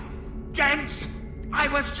am? Dense? I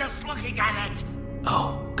was just looking at it!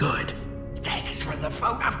 Oh, good. Thanks for the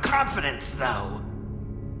vote of confidence, though.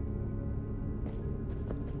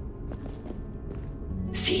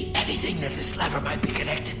 See anything that this lever might be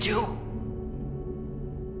connected to?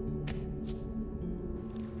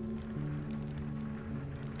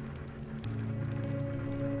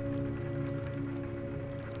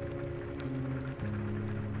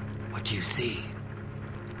 What do you see?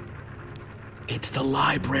 It's the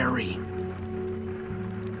library.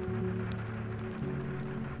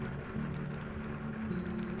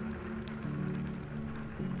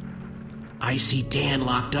 I see Dan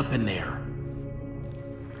locked up in there.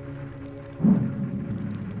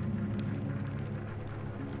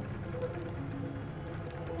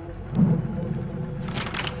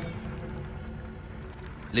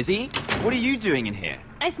 Lizzie, what are you doing in here?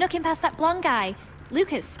 I snuck in past that blonde guy.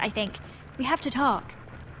 Lucas, I think. We have to talk.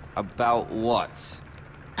 About what?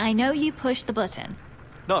 I know you pushed the button.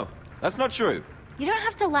 No, that's not true. You don't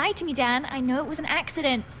have to lie to me, Dan. I know it was an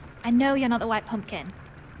accident. I know you're not the White Pumpkin.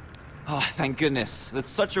 Oh, thank goodness. That's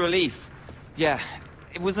such a relief. Yeah,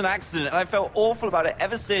 it was an accident, and I felt awful about it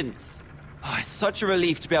ever since. Oh, it's such a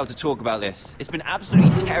relief to be able to talk about this. It's been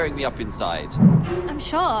absolutely tearing me up inside. I'm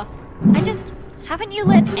sure. Haven't you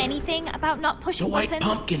learned anything about not pushing The White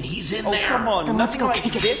buttons? Pumpkin, he's in Oh, there. come on. Then let's Nothing go like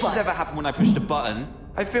kick his this butt. has ever happened when I pushed a button.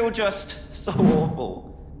 I feel just so awful.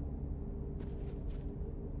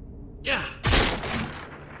 Yeah.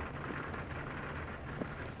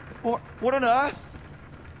 What on earth?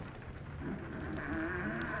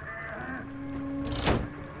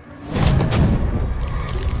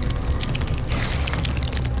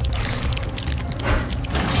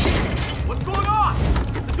 What's going on?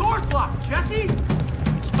 The door's locked, Jesse!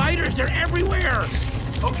 Spiders, they're everywhere!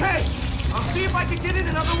 Okay, I'll see if I can get in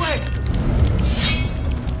another way.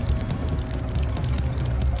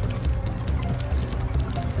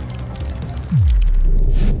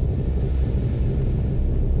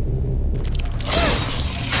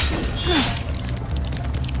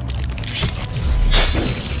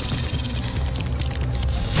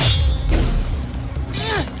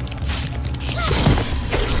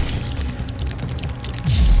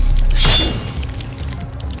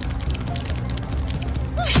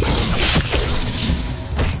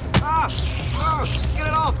 Get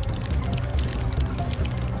it off!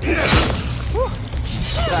 Whew.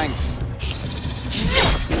 Thanks.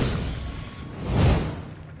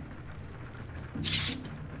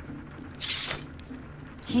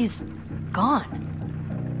 He's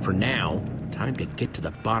gone. For now, time to get to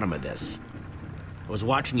the bottom of this. I was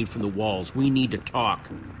watching you from the walls. We need to talk.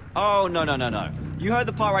 Oh, no. You heard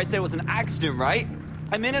the part where I said it was an accident, right?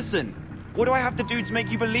 I'm innocent. What do I have to do to make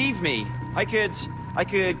you believe me? I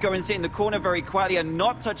could go and sit in the corner very quietly and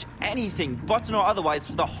not touch anything, button or otherwise,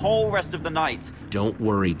 for the whole rest of the night. Don't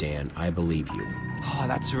worry, Dan. I believe you. Oh,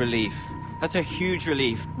 that's a relief. That's a huge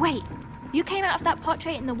relief. Wait, you came out of that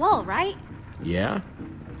portrait in the wall, right? Yeah?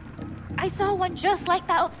 I saw one just like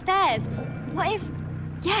that upstairs. What if...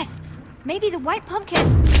 Yes, maybe the White Pumpkin...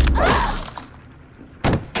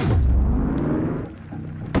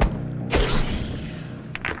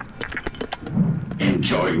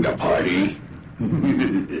 Enjoying the party?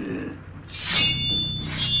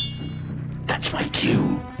 That's my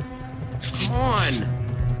cue. Come on!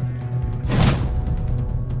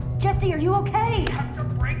 Jesse, are you okay? To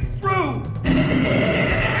break through!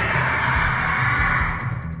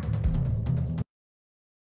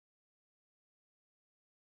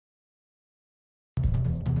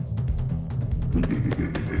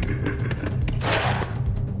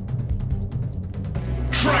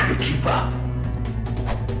 Try to keep up.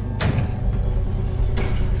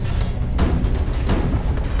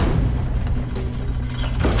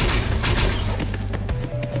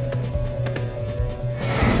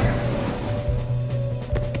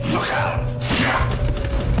 Look out!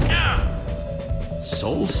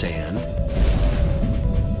 Soul sand?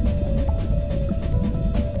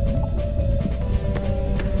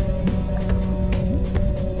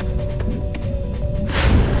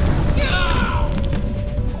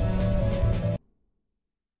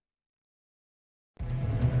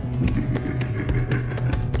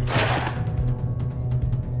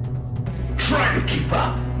 Try to keep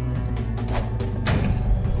up.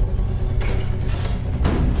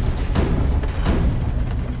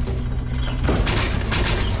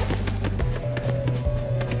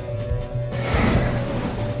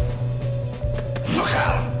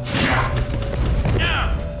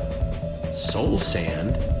 soul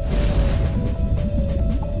sand.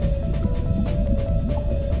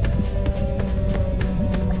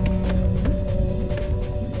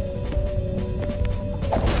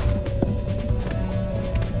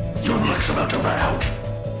 Your luck's about to run out.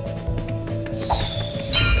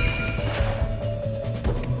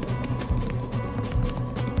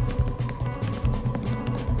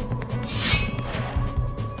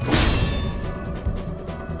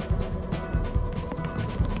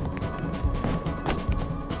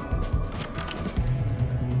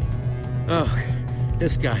 Oh,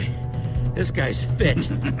 this guy's fit.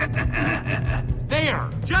 There!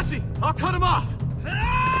 Jesse, I'll cut him off!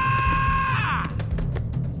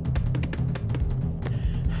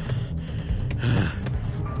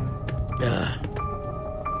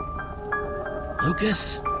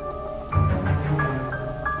 Lucas?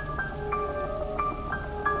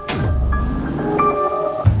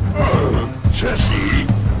 Jesse.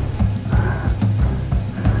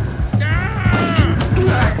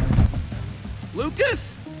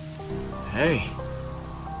 Lucas? Hey.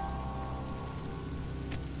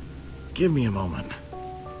 Give me a moment.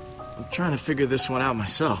 I'm trying to figure this one out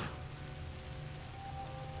myself.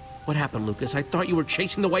 What happened, Lucas? I thought you were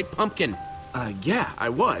chasing the white pumpkin. Yeah, I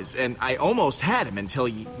was, and I almost had him until,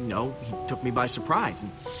 he took me by surprise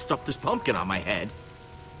and stuffed this pumpkin on my head.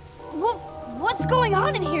 What's going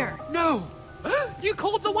on in here? No! You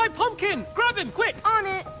called the white pumpkin! Grab him, quick! On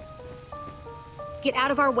it. Get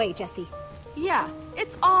out of our way, Jesse. Yeah,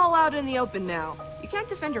 it's all out in the open now. You can't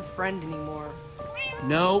defend your friend anymore.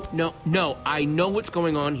 No. I know what's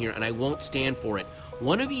going on here, and I won't stand for it.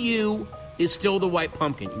 One of you is still the white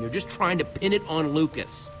pumpkin, and you're just trying to pin it on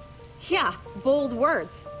Lucas. Yeah, bold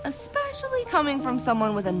words. Especially coming from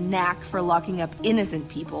someone with a knack for locking up innocent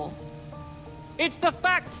people. It's the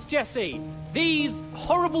facts, Jesse! These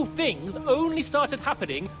horrible things only started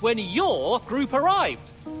happening when your group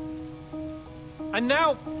arrived. And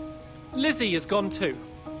now, Lizzie is gone too.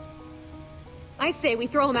 I say we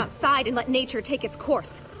throw him outside and let nature take its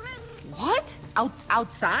course. What?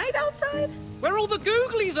 Outside? Where all the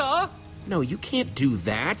googlies are! No, you can't do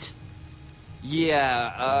that.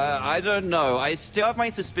 Yeah, I don't know. I still have my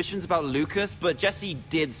suspicions about Lucas, but Jesse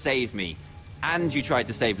did save me. And you tried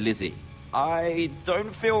to save Lizzie. I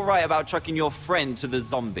don't feel right about chucking your friend to the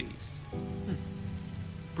zombies.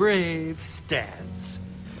 Brave stance.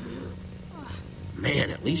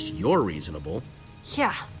 Man, at least you're reasonable.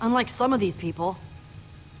 Yeah, unlike some of these people.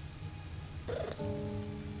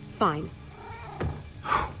 Fine.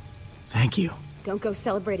 Thank you. Don't go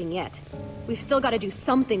celebrating yet. We've still got to do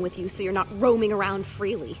something with you so you're not roaming around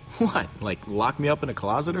freely. What, like lock me up in a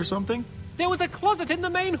closet or something? There was a closet in the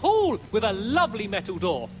main hall with a lovely metal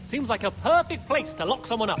door. Seems like a perfect place to lock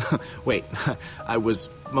someone up. Wait, I was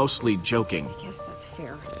mostly joking. I guess that's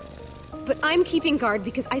fair. But I'm keeping guard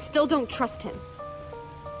because I still don't trust him.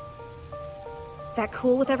 That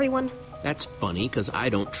cool with everyone? That's funny, because I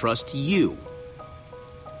don't trust you.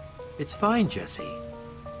 It's fine, Jesse.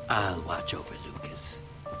 I'll watch over Lucas.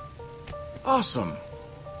 Awesome.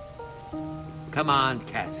 Come on,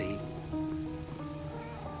 Cassie.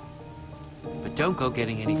 But don't go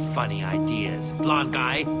getting any funny ideas, blonde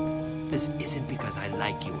guy. This isn't because I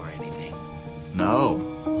like you or anything.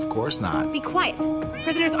 No, of course not. Be quiet.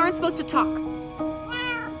 Prisoners aren't supposed to talk.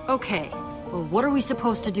 Okay, well, what are we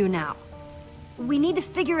supposed to do now? We need to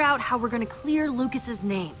figure out how we're gonna clear Lucas's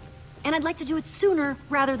name. And I'd like to do it sooner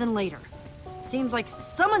rather than later. Seems like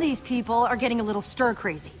some of these people are getting a little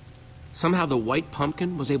stir-crazy. Somehow the white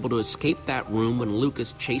pumpkin was able to escape that room when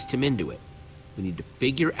Lucas chased him into it. We need to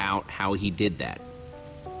figure out how he did that.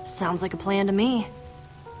 Sounds like a plan to me.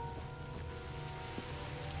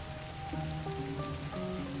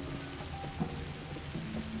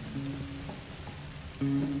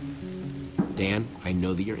 Dan, I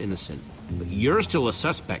know that you're innocent, but you're still a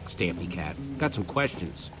suspect, Stampy Cat. Got some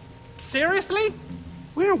questions. Seriously?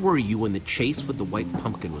 Where were you when the chase with the white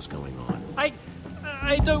pumpkin was going on?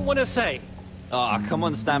 I don't want to say. Ah, come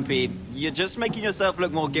on, Stampy. You're just making yourself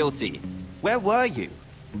look more guilty. Where were you?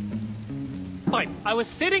 Fine, I was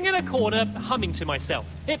sitting in a corner humming to myself.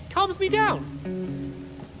 It calms me down.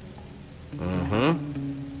 Uh-huh.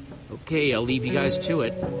 Okay, I'll leave you guys to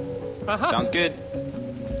it. Uh-huh. Sounds good.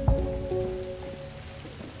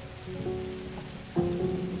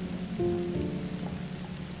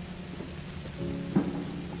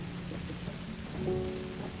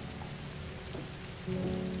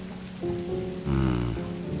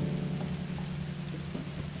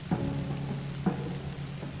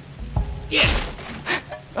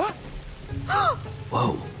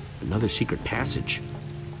 Whoa, another secret passage.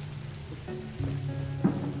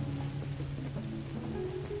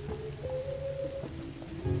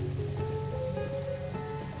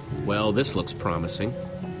 Well, this looks promising.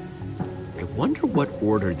 I wonder what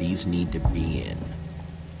order these need to be in.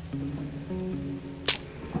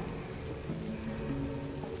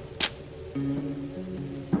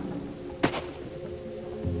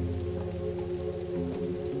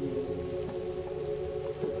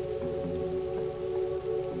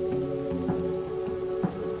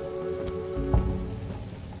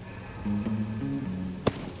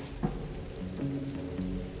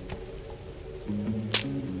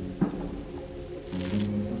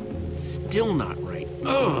 Still not right.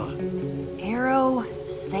 Ugh. Arrow,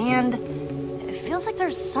 sand. It feels like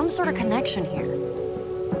there's some sort of connection here.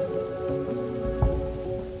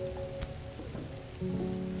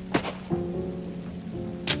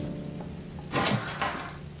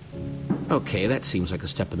 Okay, that seems like a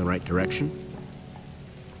step in the right direction.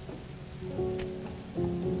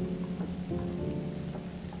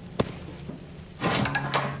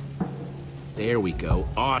 There we go.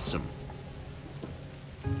 Awesome.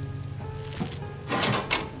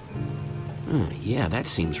 Yeah, that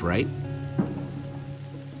seems right.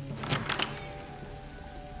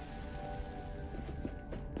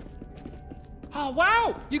 Oh,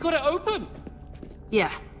 wow! You got it open!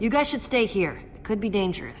 Yeah, you guys should stay here. It could be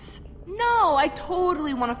dangerous. No, I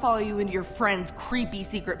totally want to follow you into your friend's creepy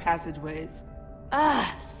secret passageways.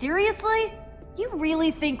 Seriously? You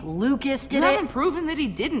really think Lucas did You it? haven't proven that he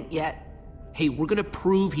didn't yet. Hey, we're gonna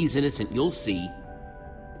prove he's innocent, you'll see.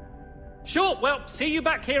 Sure, well, see you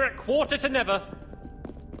back here at 8:45.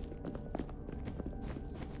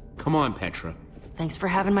 Come on, Petra. Thanks for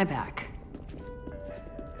having my back.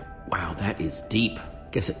 Wow, that is deep.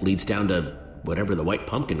 Guess it leads down to whatever the White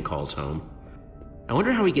Pumpkin calls home. I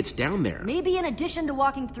wonder how he gets down there. Maybe in addition to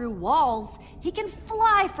walking through walls, he can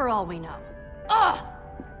fly for all we know. Ugh!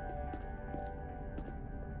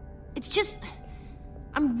 It's just...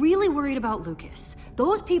 I'm really worried about Lucas.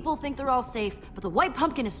 Those people think they're all safe, but the White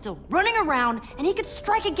Pumpkin is still running around, and he could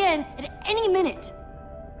strike again at any minute.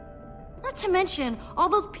 Not to mention, all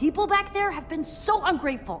those people back there have been so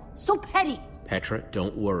ungrateful, so petty. Petra,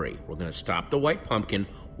 don't worry. We're gonna stop the White Pumpkin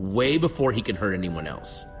way before he can hurt anyone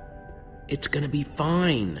else. It's gonna be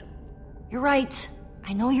fine. You're right.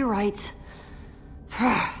 I know you're right.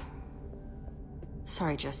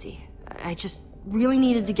 Sorry, Jesse. I just really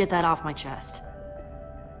needed to get that off my chest.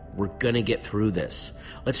 We're gonna get through this.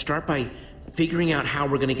 Let's start by figuring out how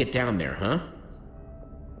we're gonna get down there, huh?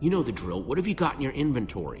 You know the drill. What have you got in your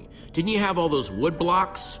inventory? Didn't you have all those wood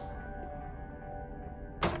blocks?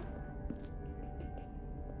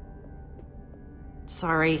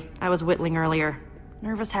 Sorry, I was whittling earlier.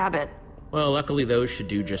 Nervous habit. Well, luckily those should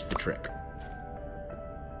do just the trick.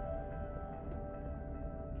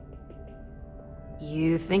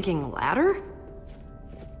 You thinking ladder?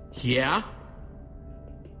 Yeah?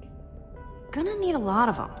 Gonna need a lot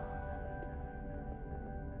of them.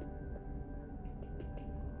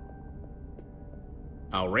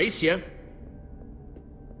 I'll race you.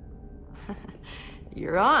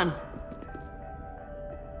 You're on.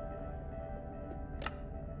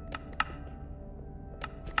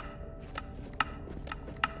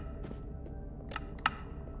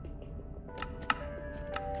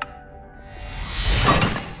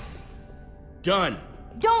 Done.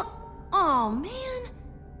 Don't... Oh, man.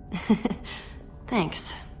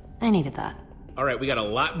 Thanks. I needed that. All right, we got a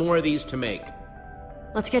lot more of these to make.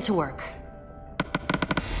 Let's get to work.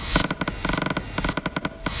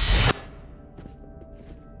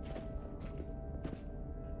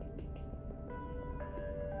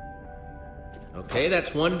 Okay,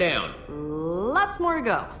 that's one down. Lots more to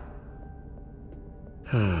go.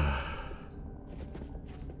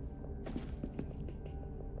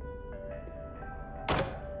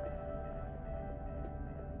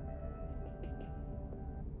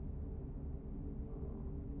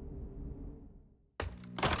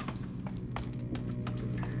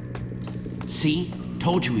 See?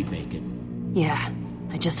 Told you we'd make it. Yeah,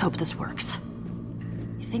 I just hope this works.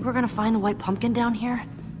 You think we're gonna find the White Pumpkin down here?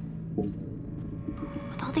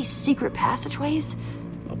 With all these secret passageways?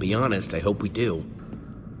 I'll be honest, I hope we do.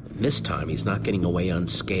 And this time, he's not getting away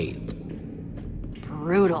unscathed.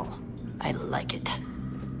 Brutal. I like it.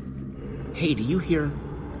 Hey, do you hear?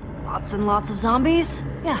 Lots and lots of zombies?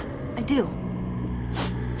 Yeah, I do.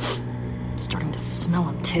 I'm starting to smell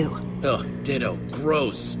them too. Ugh, ditto.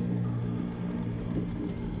 Gross.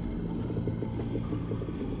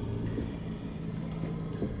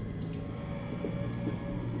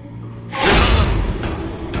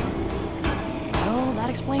 Well, that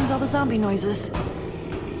explains all the zombie noises.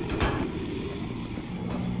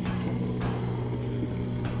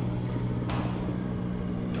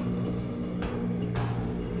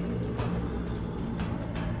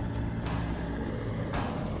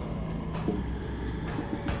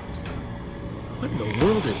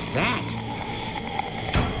 world is that?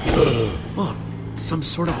 Oh, some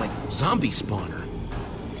sort of like zombie spawner.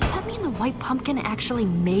 Does that mean the White Pumpkin actually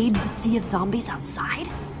made the sea of zombies outside?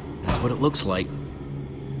 That's what it looks like.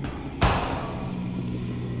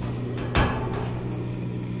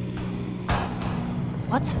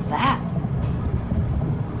 What's that?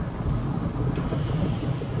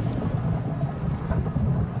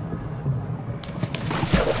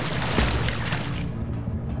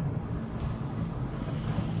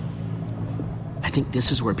 I think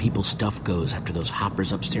this is where people's stuff goes after those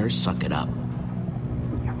hoppers upstairs suck it up.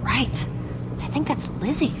 You're right. I think that's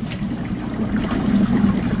Lizzie's.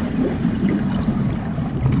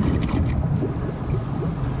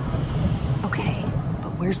 Okay,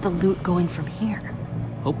 but where's the loot going from here?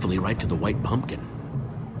 Hopefully right to the White Pumpkin.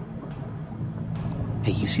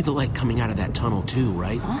 Hey, you see the light coming out of that tunnel too,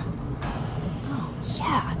 right? Huh? Oh,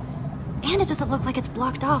 yeah. And it doesn't look like it's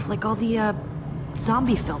blocked off like all the,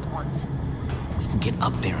 zombie-filled ones. We can get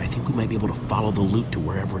up there. I think we might be able to follow the loot to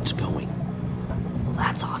wherever it's going. Well,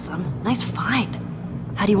 that's awesome. Nice find.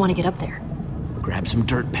 How do you want to get up there? Grab some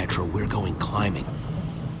dirt, Petra. We're going climbing.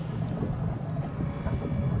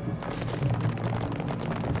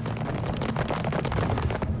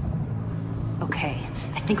 Okay,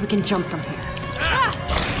 I think we can jump from here.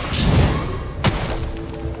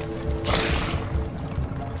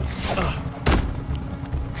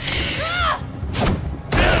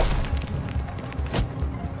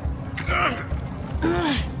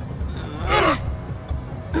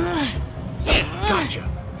 Gotcha.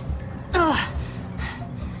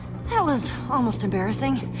 That was almost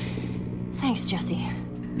embarrassing. Thanks, Jesse.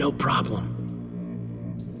 No problem.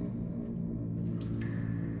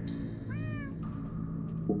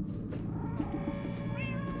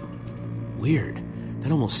 Weird.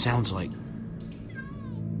 That almost sounds like...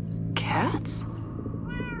 Cats?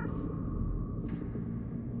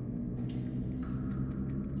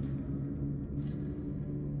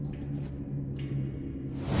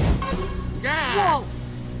 Whoa!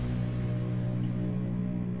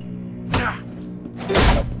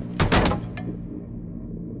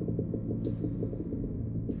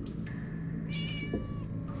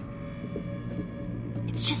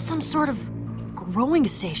 It's just some sort of growing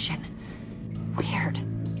station. Weird.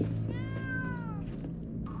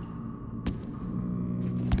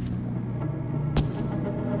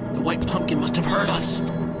 The White Pumpkin must have heard us.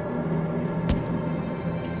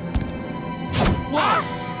 Whoa!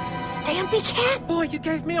 Stampy Cat? Boy, you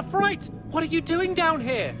gave me a fright! What are you doing down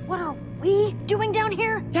here? What are we doing down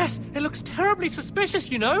here? Yes, it looks terribly suspicious,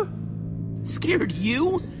 you know? Scared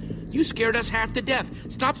you? You scared us half to death.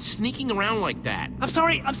 Stop sneaking around like that. I'm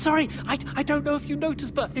sorry. I don't know if you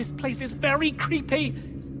noticed, but this place is very creepy.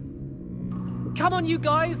 Come on, you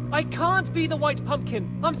guys. I can't be the White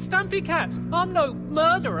Pumpkin. I'm Stampy Cat. I'm no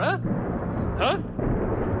murderer. Huh?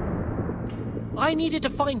 I needed to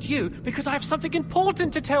find you because I have something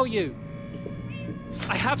important to tell you.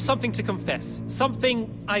 I have something to confess.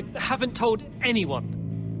 Something I haven't told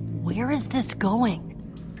anyone. Where is this going?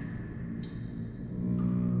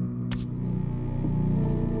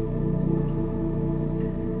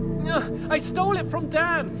 I stole it from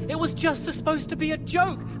Dan. It was just supposed to be a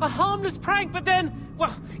joke, a harmless prank, but then,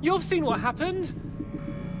 well, you've seen what happened.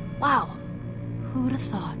 Wow. Who'd have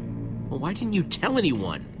thought? Well, why didn't you tell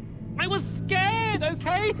anyone? I was scared,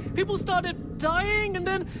 okay? People started dying, and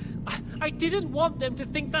then I didn't want them to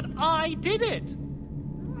think that I did it.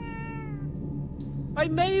 I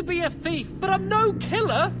may be a thief, but I'm no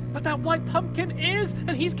killer. But that White Pumpkin is,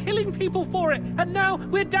 and he's killing people for it. And now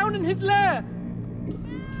we're down in his lair.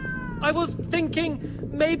 I was thinking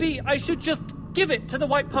maybe I should just give it to the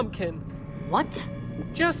White Pumpkin. What?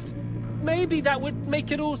 Just maybe that would make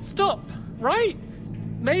it all stop, right?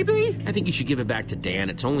 Maybe? I think you should give it back to Dan.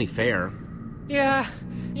 It's only fair. Yeah,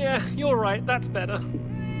 you're right. That's better.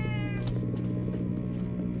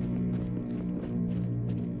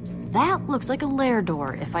 That looks like a lair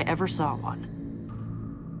door if I ever saw one.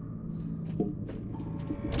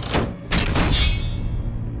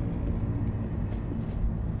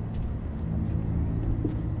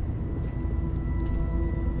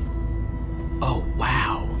 Oh,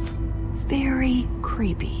 wow. Very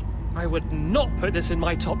creepy. I would not put this in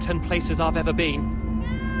my top 10 places I've ever been.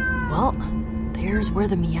 Well, there's where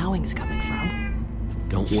the meowing's coming from.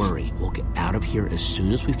 Don't worry. We'll get out of here as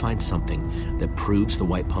soon as we find something that proves the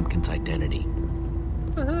White Pumpkin's identity.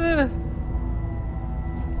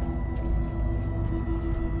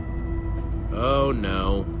 Oh,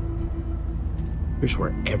 no. Here's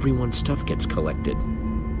where everyone's stuff gets collected.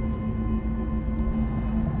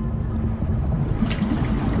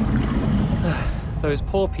 Those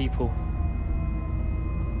poor people.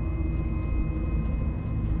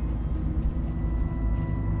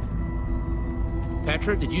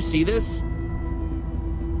 Petra, did you see this?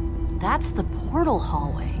 That's the portal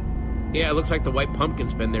hallway. Yeah, it looks like the White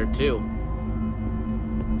Pumpkin's been there too.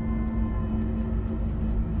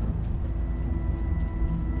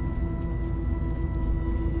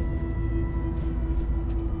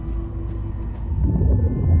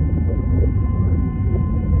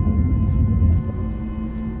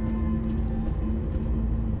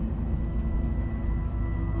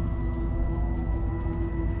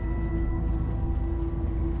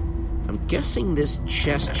 Guessing this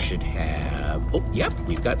chest should have... Oh, yep,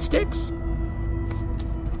 we've got sticks.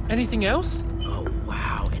 Anything else? Oh,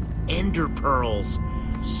 wow, and ender pearls.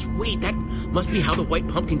 Sweet, that must be how the White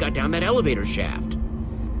Pumpkin got down that elevator shaft.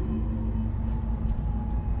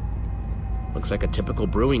 Looks like a typical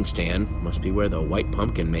brewing stand. Must be where the White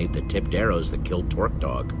Pumpkin made the tipped arrows that killed Torque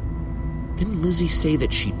Dog. Didn't Lizzie say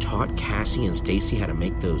that she taught Cassie and Stacy how to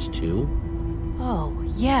make those too? Oh,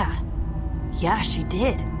 yeah. Yeah, she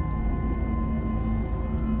did.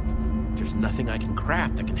 There's nothing I can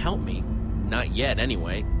craft that can help me. Not yet,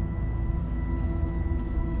 anyway.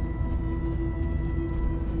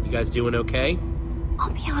 You guys doing okay?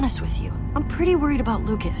 I'll be honest with you. I'm pretty worried about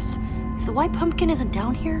Lucas. If the White Pumpkin isn't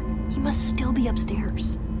down here, he must still be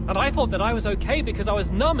upstairs. And I thought that I was okay because I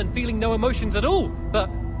was numb and feeling no emotions at all. But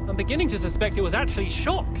I'm beginning to suspect it was actually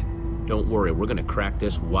shock. Don't worry, we're gonna crack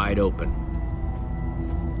this wide open.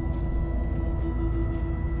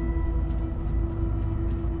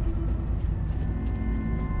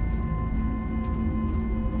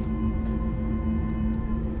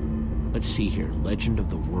 Let's see here. Legend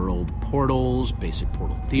of the World, portals, basic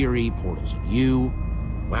portal theory, portals and you.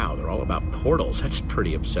 Wow, they're all about portals. That's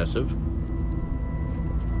pretty obsessive.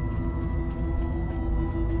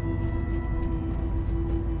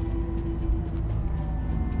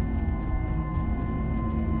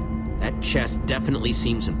 That chest definitely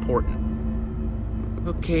seems important.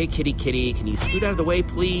 Okay, kitty, can you scoot out of the way,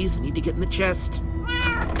 please? I need to get in the chest.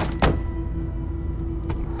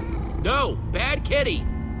 No, bad kitty.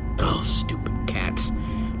 Oh, stupid cats.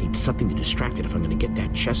 I need something to distract it if I'm gonna get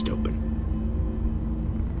that chest open.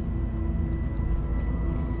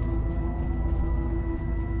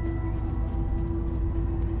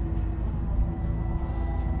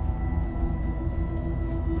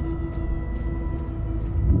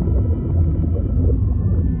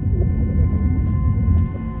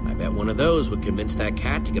 I bet one of those would convince that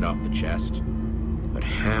cat to get off the chest. But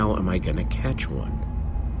how am I gonna catch one?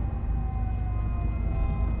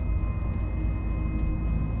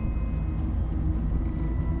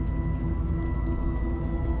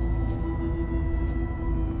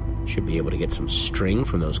 Should be able to get some string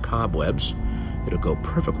from those cobwebs. It'll go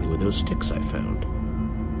perfectly with those sticks I found.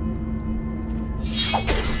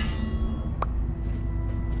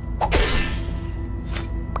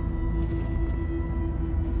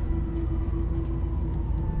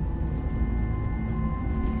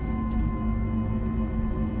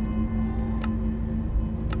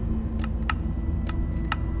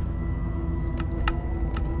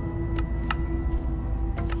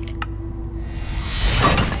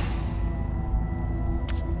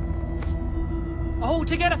 Oh,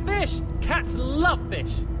 to get a fish! Cats love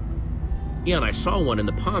fish! Yeah, and I saw one in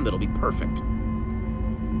the pond that'll be perfect.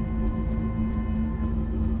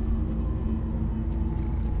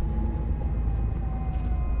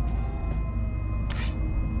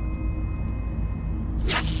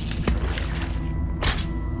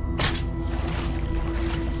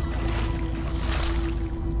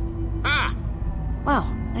 Ah!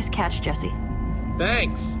 Wow, nice catch, Jesse.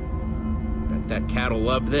 Thanks. Bet that cat'll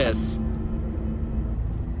love this.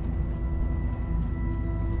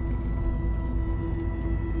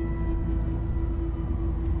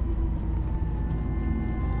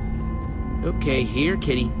 Okay, here,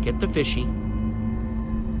 kitty. Get the fishy.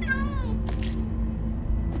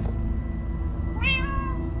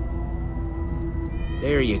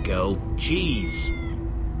 There you go. Jeez.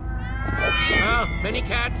 Oh, many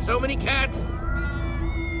cats, so many cats.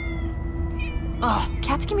 Ugh,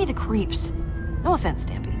 cats give me the creeps. No offense,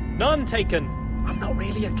 Stampy. None taken. I'm not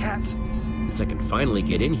really a cat. Guess I can finally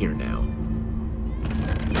get in here now.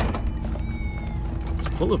 It's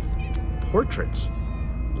full of portraits.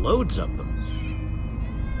 Loads of them.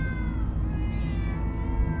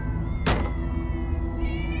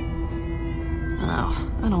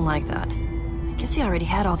 Oh, I don't like that. I guess he already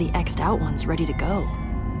had all the X'd out ones ready to go.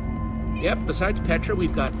 Yep, besides Petra,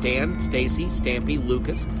 we've got Dan, Stacy, Stampy,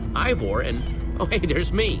 Lucas, Ivor, and... oh, hey,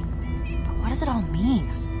 there's me. But what does it all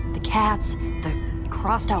mean? The cats, the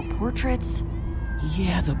crossed-out portraits?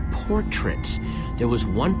 Yeah, the portraits. There was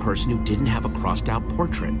one person who didn't have a crossed-out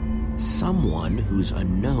portrait. Someone who's a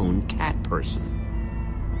known cat person.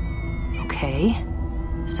 Okay.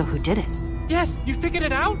 So who did it? Yes, you figured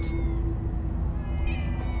it out?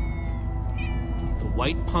 The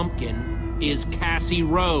white pumpkin is Cassie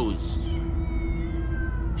Rose.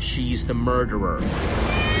 She's the murderer. Oh,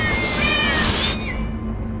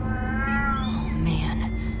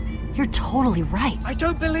 man. You're totally right. I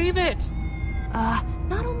don't believe it.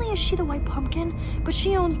 Not only is she the white pumpkin, but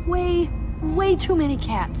she owns way too many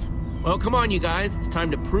cats. Well, come on, you guys. It's time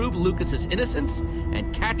to prove Lucas's innocence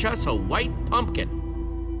and catch us a white pumpkin.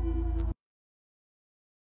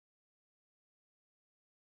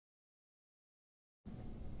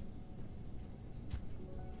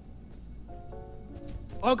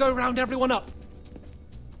 I'll go round everyone up.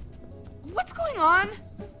 What's going on?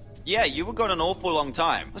 Yeah, you were gone an awful long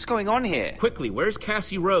time. What's going on here? Quickly, where's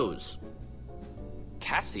Cassie Rose?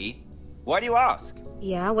 Cassie? Why do you ask?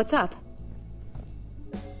 Yeah, what's up?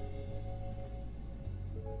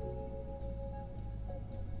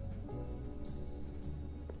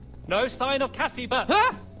 No sign of Cassie, but...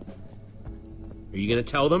 Huh? Are you gonna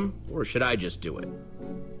tell them, or should I just do it?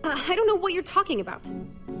 I don't know what you're talking about.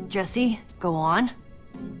 Jesse, go on.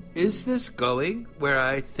 Is this going where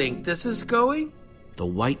I think this is going? The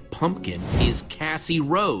white pumpkin is Cassie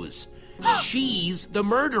Rose. She's the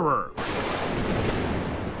murderer.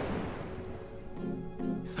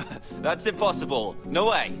 That's impossible. No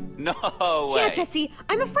way. No way. Yeah, Jesse,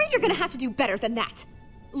 I'm afraid you're gonna have to do better than that.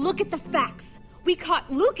 Look at the facts. We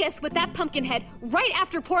caught Lucas with that pumpkin head right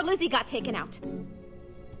after poor Lizzie got taken out.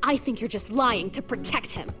 I think you're just lying to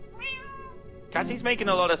protect him. Cassie's making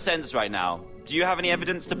a lot of sense right now. Do you have any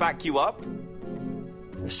evidence to back you up?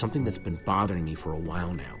 There's something that's been bothering me for a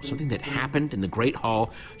while now. Something that happened in the Great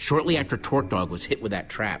Hall shortly after Torque Dog was hit with that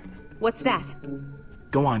trap. What's that?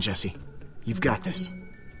 Go on, Jesse. You've got this.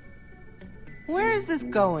 Where is this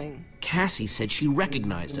going? Cassie said she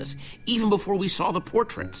recognized us, even before we saw the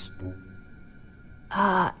portraits.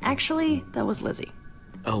 Actually, that was Lizzie.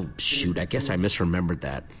 Oh, shoot, I guess I misremembered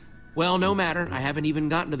that. Well, no matter. I haven't even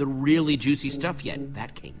gotten to the really juicy stuff yet.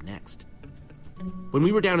 That came next. When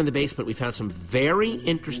we were down in the basement, we found some very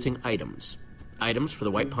interesting items. Items for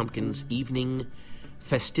the White Pumpkin's evening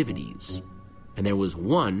festivities. And there was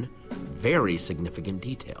one very significant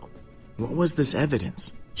detail. What was this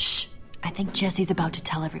evidence? Shh. I think Jesse's about to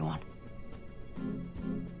tell everyone.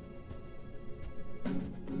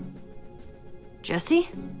 Jesse?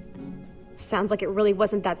 Sounds like it really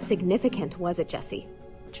wasn't that significant, was it, Jesse?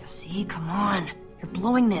 Jesse, come on. You're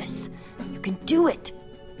blowing this. You can do it.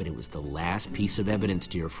 But it was the last piece of evidence,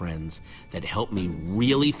 dear friends, that helped me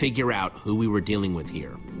really figure out who we were dealing with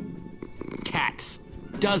here. Cats.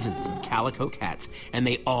 Dozens of calico cats, and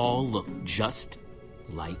they all look just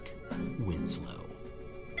like Winslow.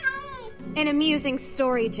 An amusing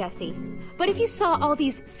story, Jesse. But if you saw all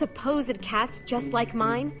these supposed cats just like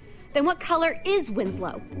mine, then what color is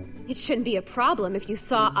Winslow? It shouldn't be a problem if you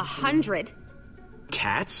saw 100.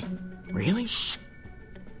 Cats? Really? Shh.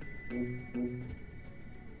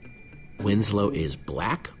 Winslow is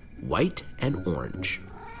black, white, and orange.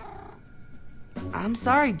 I'm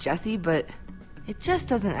sorry, Jesse, but it just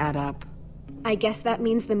doesn't add up. I guess that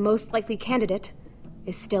means the most likely candidate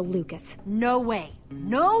is still Lucas. No way.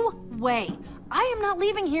 No way. I am not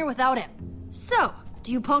leaving here without him. So,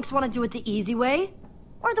 do you punks want to do it the easy way?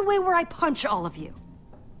 Or the way where I punch all of you?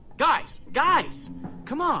 Guys!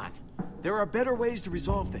 Come on! There are better ways to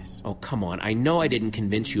resolve this. Oh, come on. I know I didn't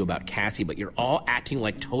convince you about Cassie, but you're all acting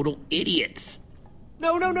like total idiots.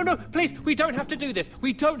 No. Please, we don't have to do this.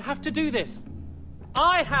 We don't have to do this.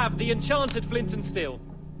 I have the enchanted flint and steel.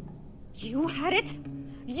 You had it?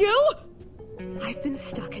 You? I've been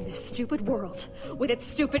stuck in this stupid world with its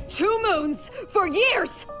stupid 2 moons for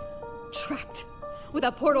years! Trapped with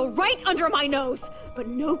a portal right under my nose, but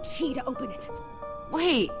no key to open it.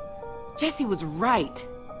 Wait, Jesse was right.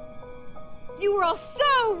 You were all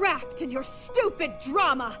so wrapped in your stupid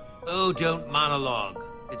drama. Oh, don't monologue.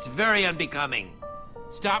 It's very unbecoming.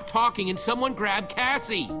 Stop talking and someone grab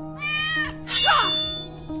Cassie!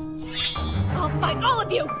 I'll fight all of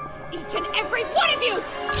you! Each and every one of you!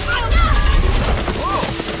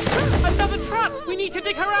 Whoa! Another trap! We need to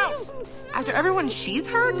dig her out! After everyone she's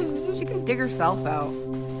hurt, she can dig herself out.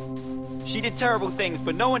 She did terrible things,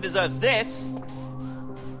 but no one deserves this!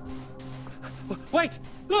 Wait!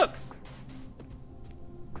 Look!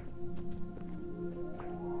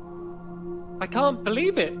 I can't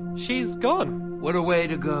believe it. She's gone. What a way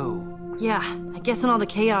to go. Yeah, I guess in all the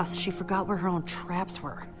chaos, she forgot where her own traps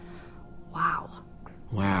were. Wow.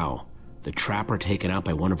 Wow. The trapper taken out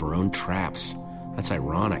by one of her own traps. That's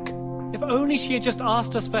ironic. If only she had just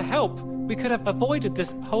asked us for help, we could have avoided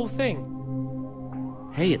this whole thing.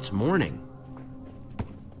 Hey, it's morning.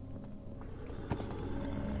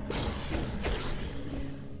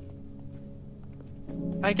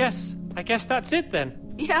 I guess that's it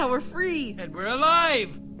then. Yeah, we're free. And we're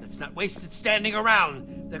alive! Let's not waste it standing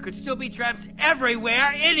around. There could still be traps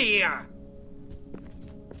everywhere in here!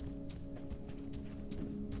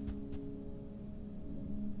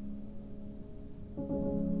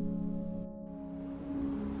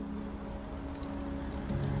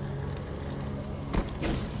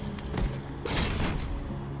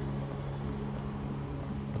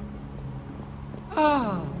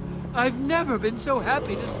 Ah, I've never been so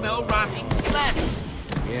happy to smell rotting flesh.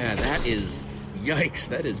 Yeah, that is... Yikes,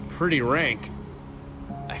 that is pretty rank.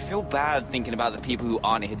 I feel bad thinking about the people who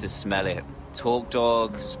aren't here to smell it. Talk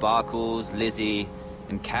Dog, Sparkles, Lizzie,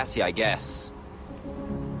 and Cassie, I guess.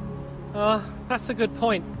 That's a good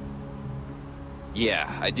point.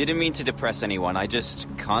 Yeah, I didn't mean to depress anyone. I just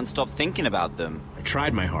can't stop thinking about them. I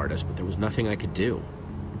tried my hardest, but there was nothing I could do.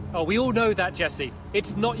 Oh, we all know that, Jesse.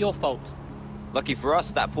 It's not your fault. Lucky for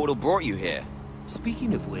us, that portal brought you here.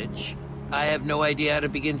 Speaking of which, I have no idea how to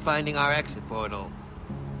begin finding our exit portal.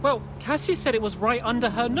 Well, Cassie said it was right under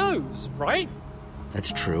her nose, right?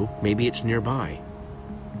 That's true. Maybe it's nearby.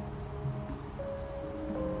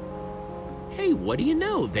 Hey, what do you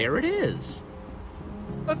know? There it is.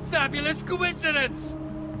 A fabulous coincidence!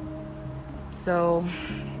 So,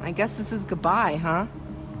 I guess this is goodbye, huh?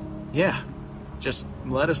 Yeah. Just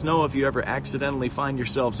let us know if you ever accidentally find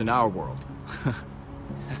yourselves in our world.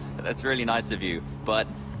 That's really nice of you, but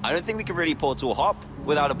I don't think we can really portal hop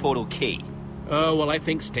without a portal key. Oh, well, I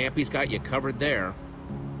think Stampy's got you covered there.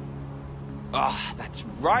 Ah, that's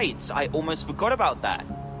right. I almost forgot about that.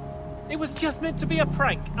 It was just meant to be a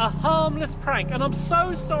prank, a harmless prank, and I'm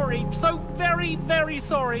so sorry, so very, very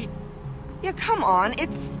sorry. Yeah, come on,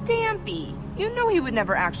 it's Stampy. You know he would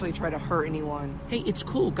never actually try to hurt anyone. Hey, it's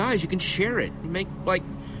cool, guys. You can share it. Make, like,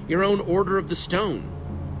 your own Order of the Stone.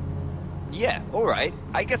 Yeah, alright.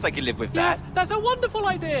 I guess I can live with Yes, that. that's a wonderful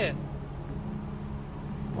idea.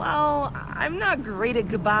 Well, I'm not great at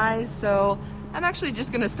goodbyes, so I'm actually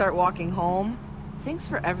just gonna start walking home. Thanks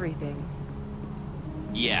for everything.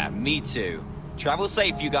 Yeah, me too. Travel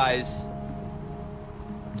safe, you guys.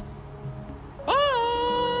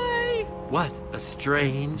 Bye! What a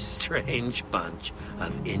strange, strange bunch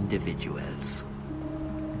of individuals.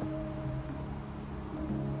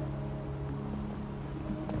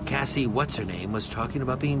 Cassie, what's-her-name, was talking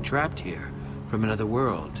about being trapped here from another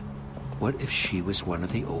world. What if she was one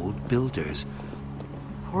of the old builders?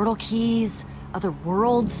 Portal keys, other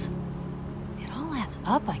worlds. It all adds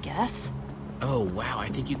up, I guess. Oh, wow, I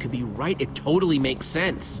think you could be right. It totally makes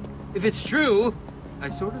sense. If it's true, I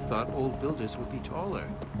sort of thought old builders would be taller.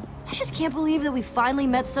 I just can't believe that we finally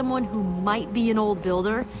met someone who might be an old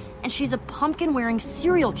builder, and she's a pumpkin-wearing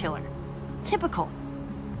serial killer. Typical.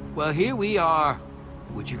 Well, here we are.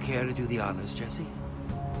 Would you care to do the honors, Jesse?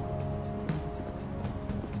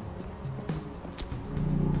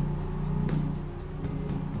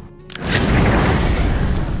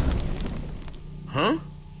 Huh?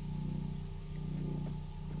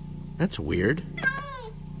 That's weird.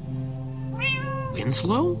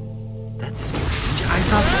 Winslow? That's strange. I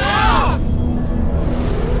thought...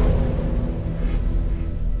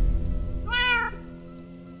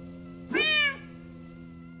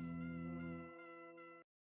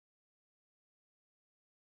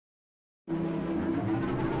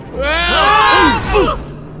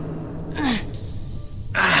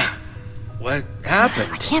 What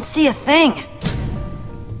happened? I can't see a thing.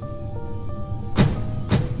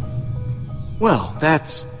 Well,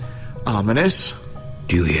 that's ominous.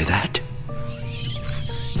 Do you hear that?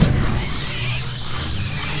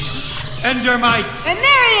 Endermites! And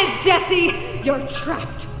there it is, Jesse! You're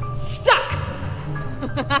trapped. Stuck!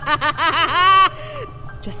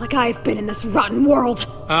 Just like I've been in this rotten world.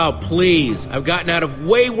 Oh, please. I've gotten out of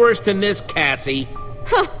way worse than this, Cassie.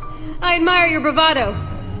 Huh. I admire your bravado.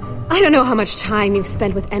 I don't know how much time you've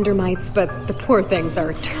spent with Endermites, but the poor things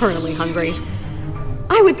are eternally hungry.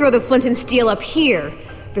 I would throw the flint and steel up here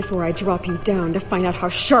before I drop you down to find out how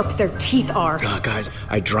sharp their teeth are. Guys,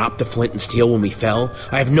 I dropped the flint and steel when we fell.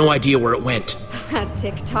 I have no idea where it went.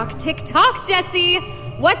 Tick-tock, tick-tock, Jesse!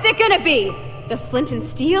 What's it gonna be? The flint and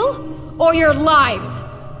steel? Or your lives?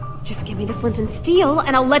 Just give me the flint and steel,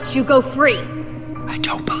 and I'll let you go free. I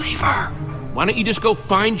don't believe her. Why don't you just go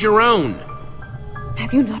find your own?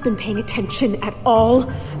 Have you not been paying attention at all?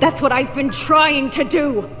 That's what I've been trying to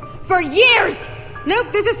do! For years!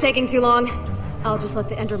 Nope, this is taking too long. I'll just let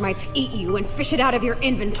the Endermites eat you and fish it out of your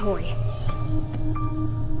inventory.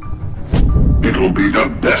 It'll be the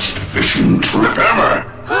best fishing trip ever!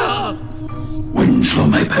 Winslow,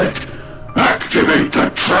 my pet, activate the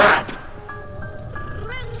trap!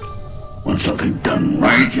 Want something done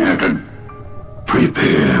right, you have to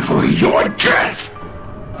Prepare for your death!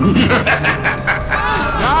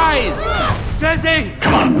 Guys! Jesse!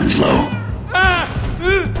 Come on, Winslow.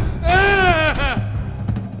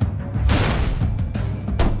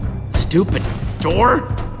 Stupid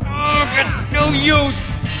door? Oh, it's no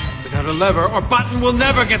use! Without a lever or button, we'll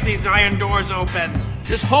never get these iron doors open.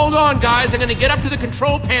 Just hold on, guys. I'm gonna get up to the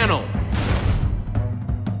control panel.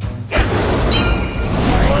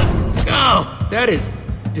 Oh, that is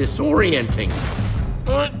disorienting.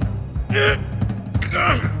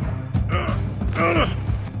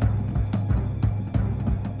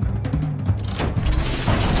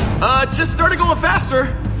 Just started going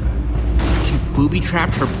faster. She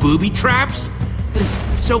booby-trapped her booby traps? That is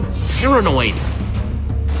so paranoid.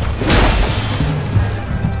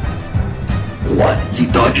 What? You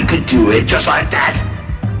thought you could do it just like that?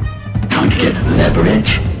 Trying to get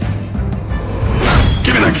leverage?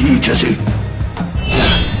 Give me the key, Jesse.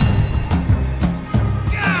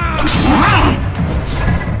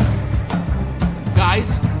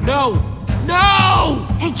 Guys, no! No!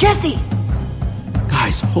 Hey, Jesse!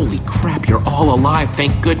 Guys, holy crap, you're all alive,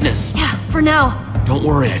 thank goodness. Yeah, for now. Don't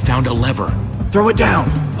worry, I found a lever. Throw it down.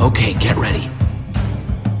 Okay, get ready.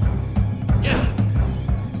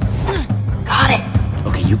 Got it.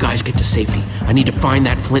 Okay, you guys get to safety. I need to find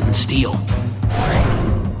that flint and steel.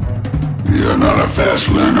 You're not a fast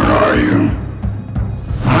learner, are you?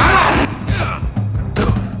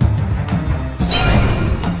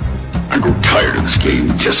 I grew tired of this game,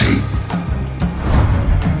 Jesse.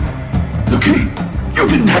 The key. You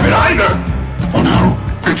didn't have it either. Oh no,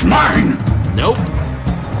 it's mine. Nope.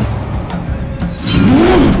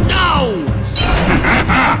 No!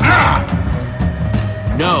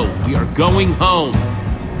 No, we are going home.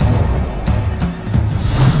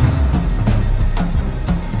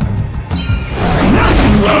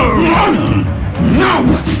 No!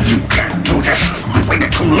 You can't do this! I've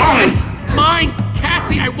waited too long! Mine!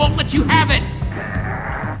 Cassie, I won't let you have it!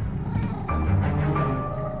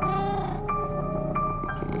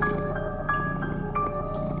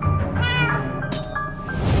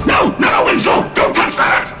 No! No, Winslow! Don't touch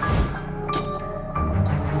that!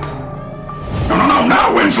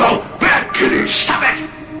 No, Winslow! Bad kitty! Stop it!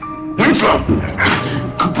 Winslow!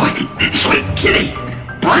 Good boy! Sweet kitty!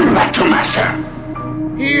 Bring that to Master!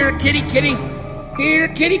 Here, kitty, kitty! Here,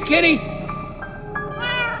 kitty, kitty!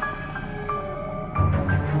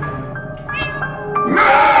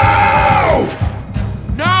 No!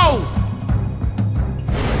 No!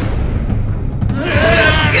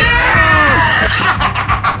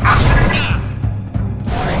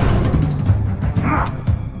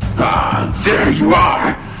 Ah, there you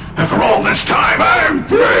are! After all this time, I'm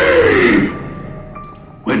free!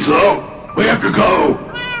 Winslow, we have to go!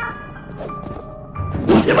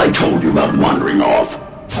 What have I told you about wandering off?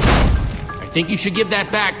 I think you should give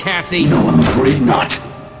that back, Cassie. No, I'm afraid not.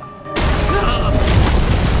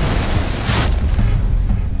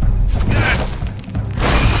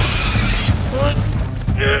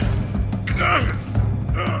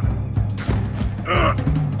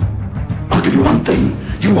 I'll give you one thing.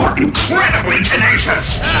 You are incredibly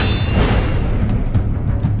tenacious!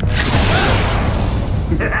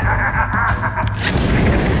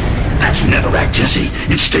 That's netherrack, Jesse.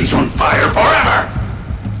 It stays on fire forever!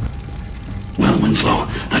 Well, Winslow,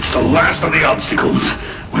 that's the last of the obstacles.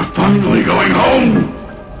 We're finally going home!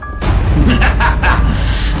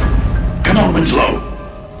 Come on, Winslow.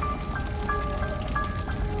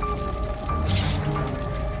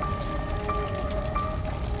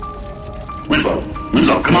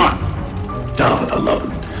 Winslow, come on. Oh, for the love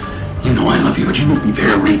of... You know I love you, but you make me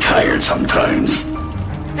very tired sometimes.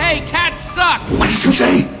 Hey, cats suck! What did you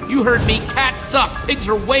say? You heard me, cats suck. Pigs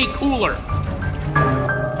are way cooler.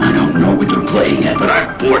 I don't know what you're playing at, but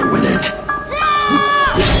I'm bored with it.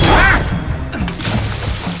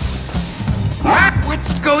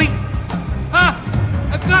 What's going... Ah!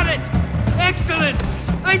 I've got it! Excellent!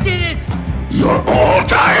 I did it! You're all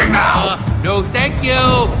dying now! No, thank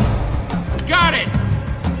you! Got it!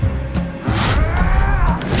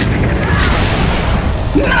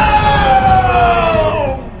 No!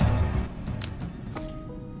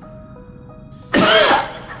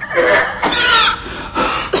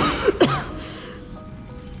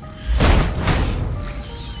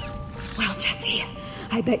 Well, Jesse,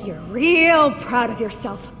 I bet you're real proud of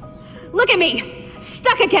yourself. Look at me!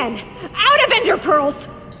 Stuck again! Out of Ender Pearls!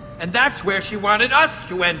 And that's where she wanted us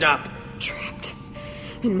to end up. Trapped.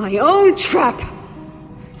 In my own trap.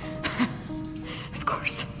 Of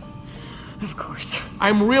course. Of course.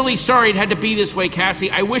 I'm really sorry it had to be this way, Cassie.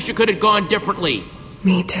 I wish it could have gone differently.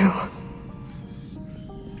 Me too.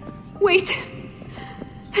 Wait.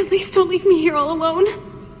 Please don't leave me here all alone.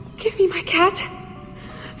 Give me my cat.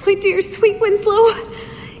 My dear sweet Winslow.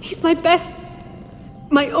 He's my best,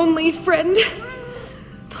 my only friend.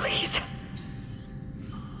 Please.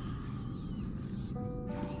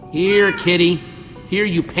 Here, kitty. Here,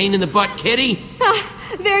 you pain in the butt, kitty.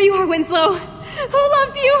 Ah, there you are, Winslow. Who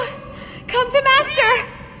loves you? Come to Master.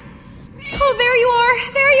 Oh, there you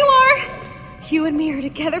are. There you are. You and me are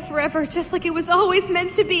together forever, just like it was always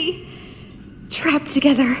meant to be. Trapped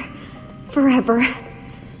together. Forever.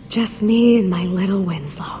 Just me and my little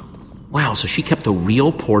Winslow. Wow, so she kept the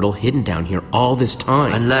real portal hidden down here all this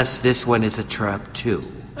time. Unless this one is a trap too.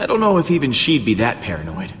 I don't know if even she'd be that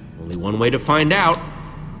paranoid. Only one way to find out.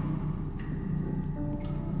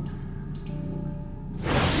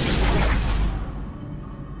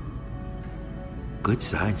 Good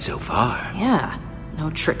sign so far. Yeah. No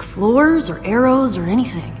trick floors or arrows or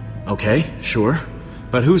anything. Okay, sure.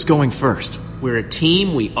 But who's going first? We're a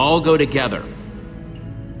team, we all go together.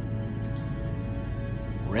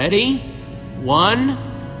 Ready?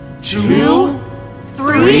 1, 2,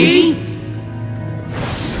 3.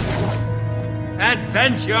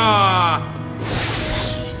 Adventure!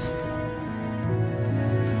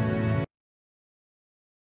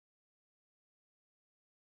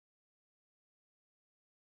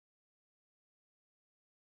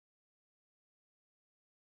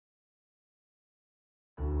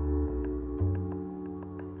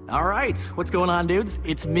 Alright, what's going on, dudes?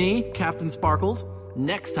 It's me, Captain Sparkles.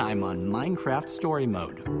 Next time on Minecraft Story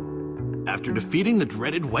Mode. After defeating the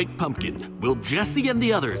dreaded White Pumpkin, will Jesse and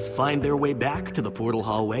the others find their way back to the portal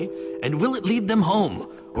hallway? And will it lead them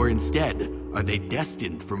home? Or instead, are they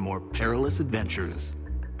destined for more perilous adventures?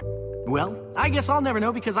 Well, I guess I'll never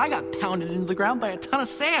know because I got pounded into the ground by a ton of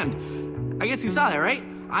sand. I guess you saw that, right?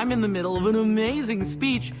 I'm in the middle of an amazing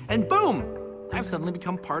speech, and boom! I've suddenly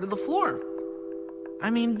become part of the floor. I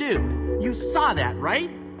mean, dude, you saw that, right?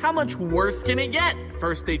 How much worse can it get?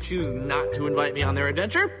 First they choose not to invite me on their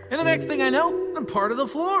adventure, and the next thing I know, I'm part of the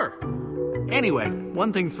floor. Anyway,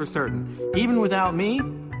 one thing's for certain. Even without me,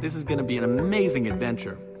 this is gonna be an amazing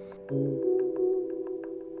adventure.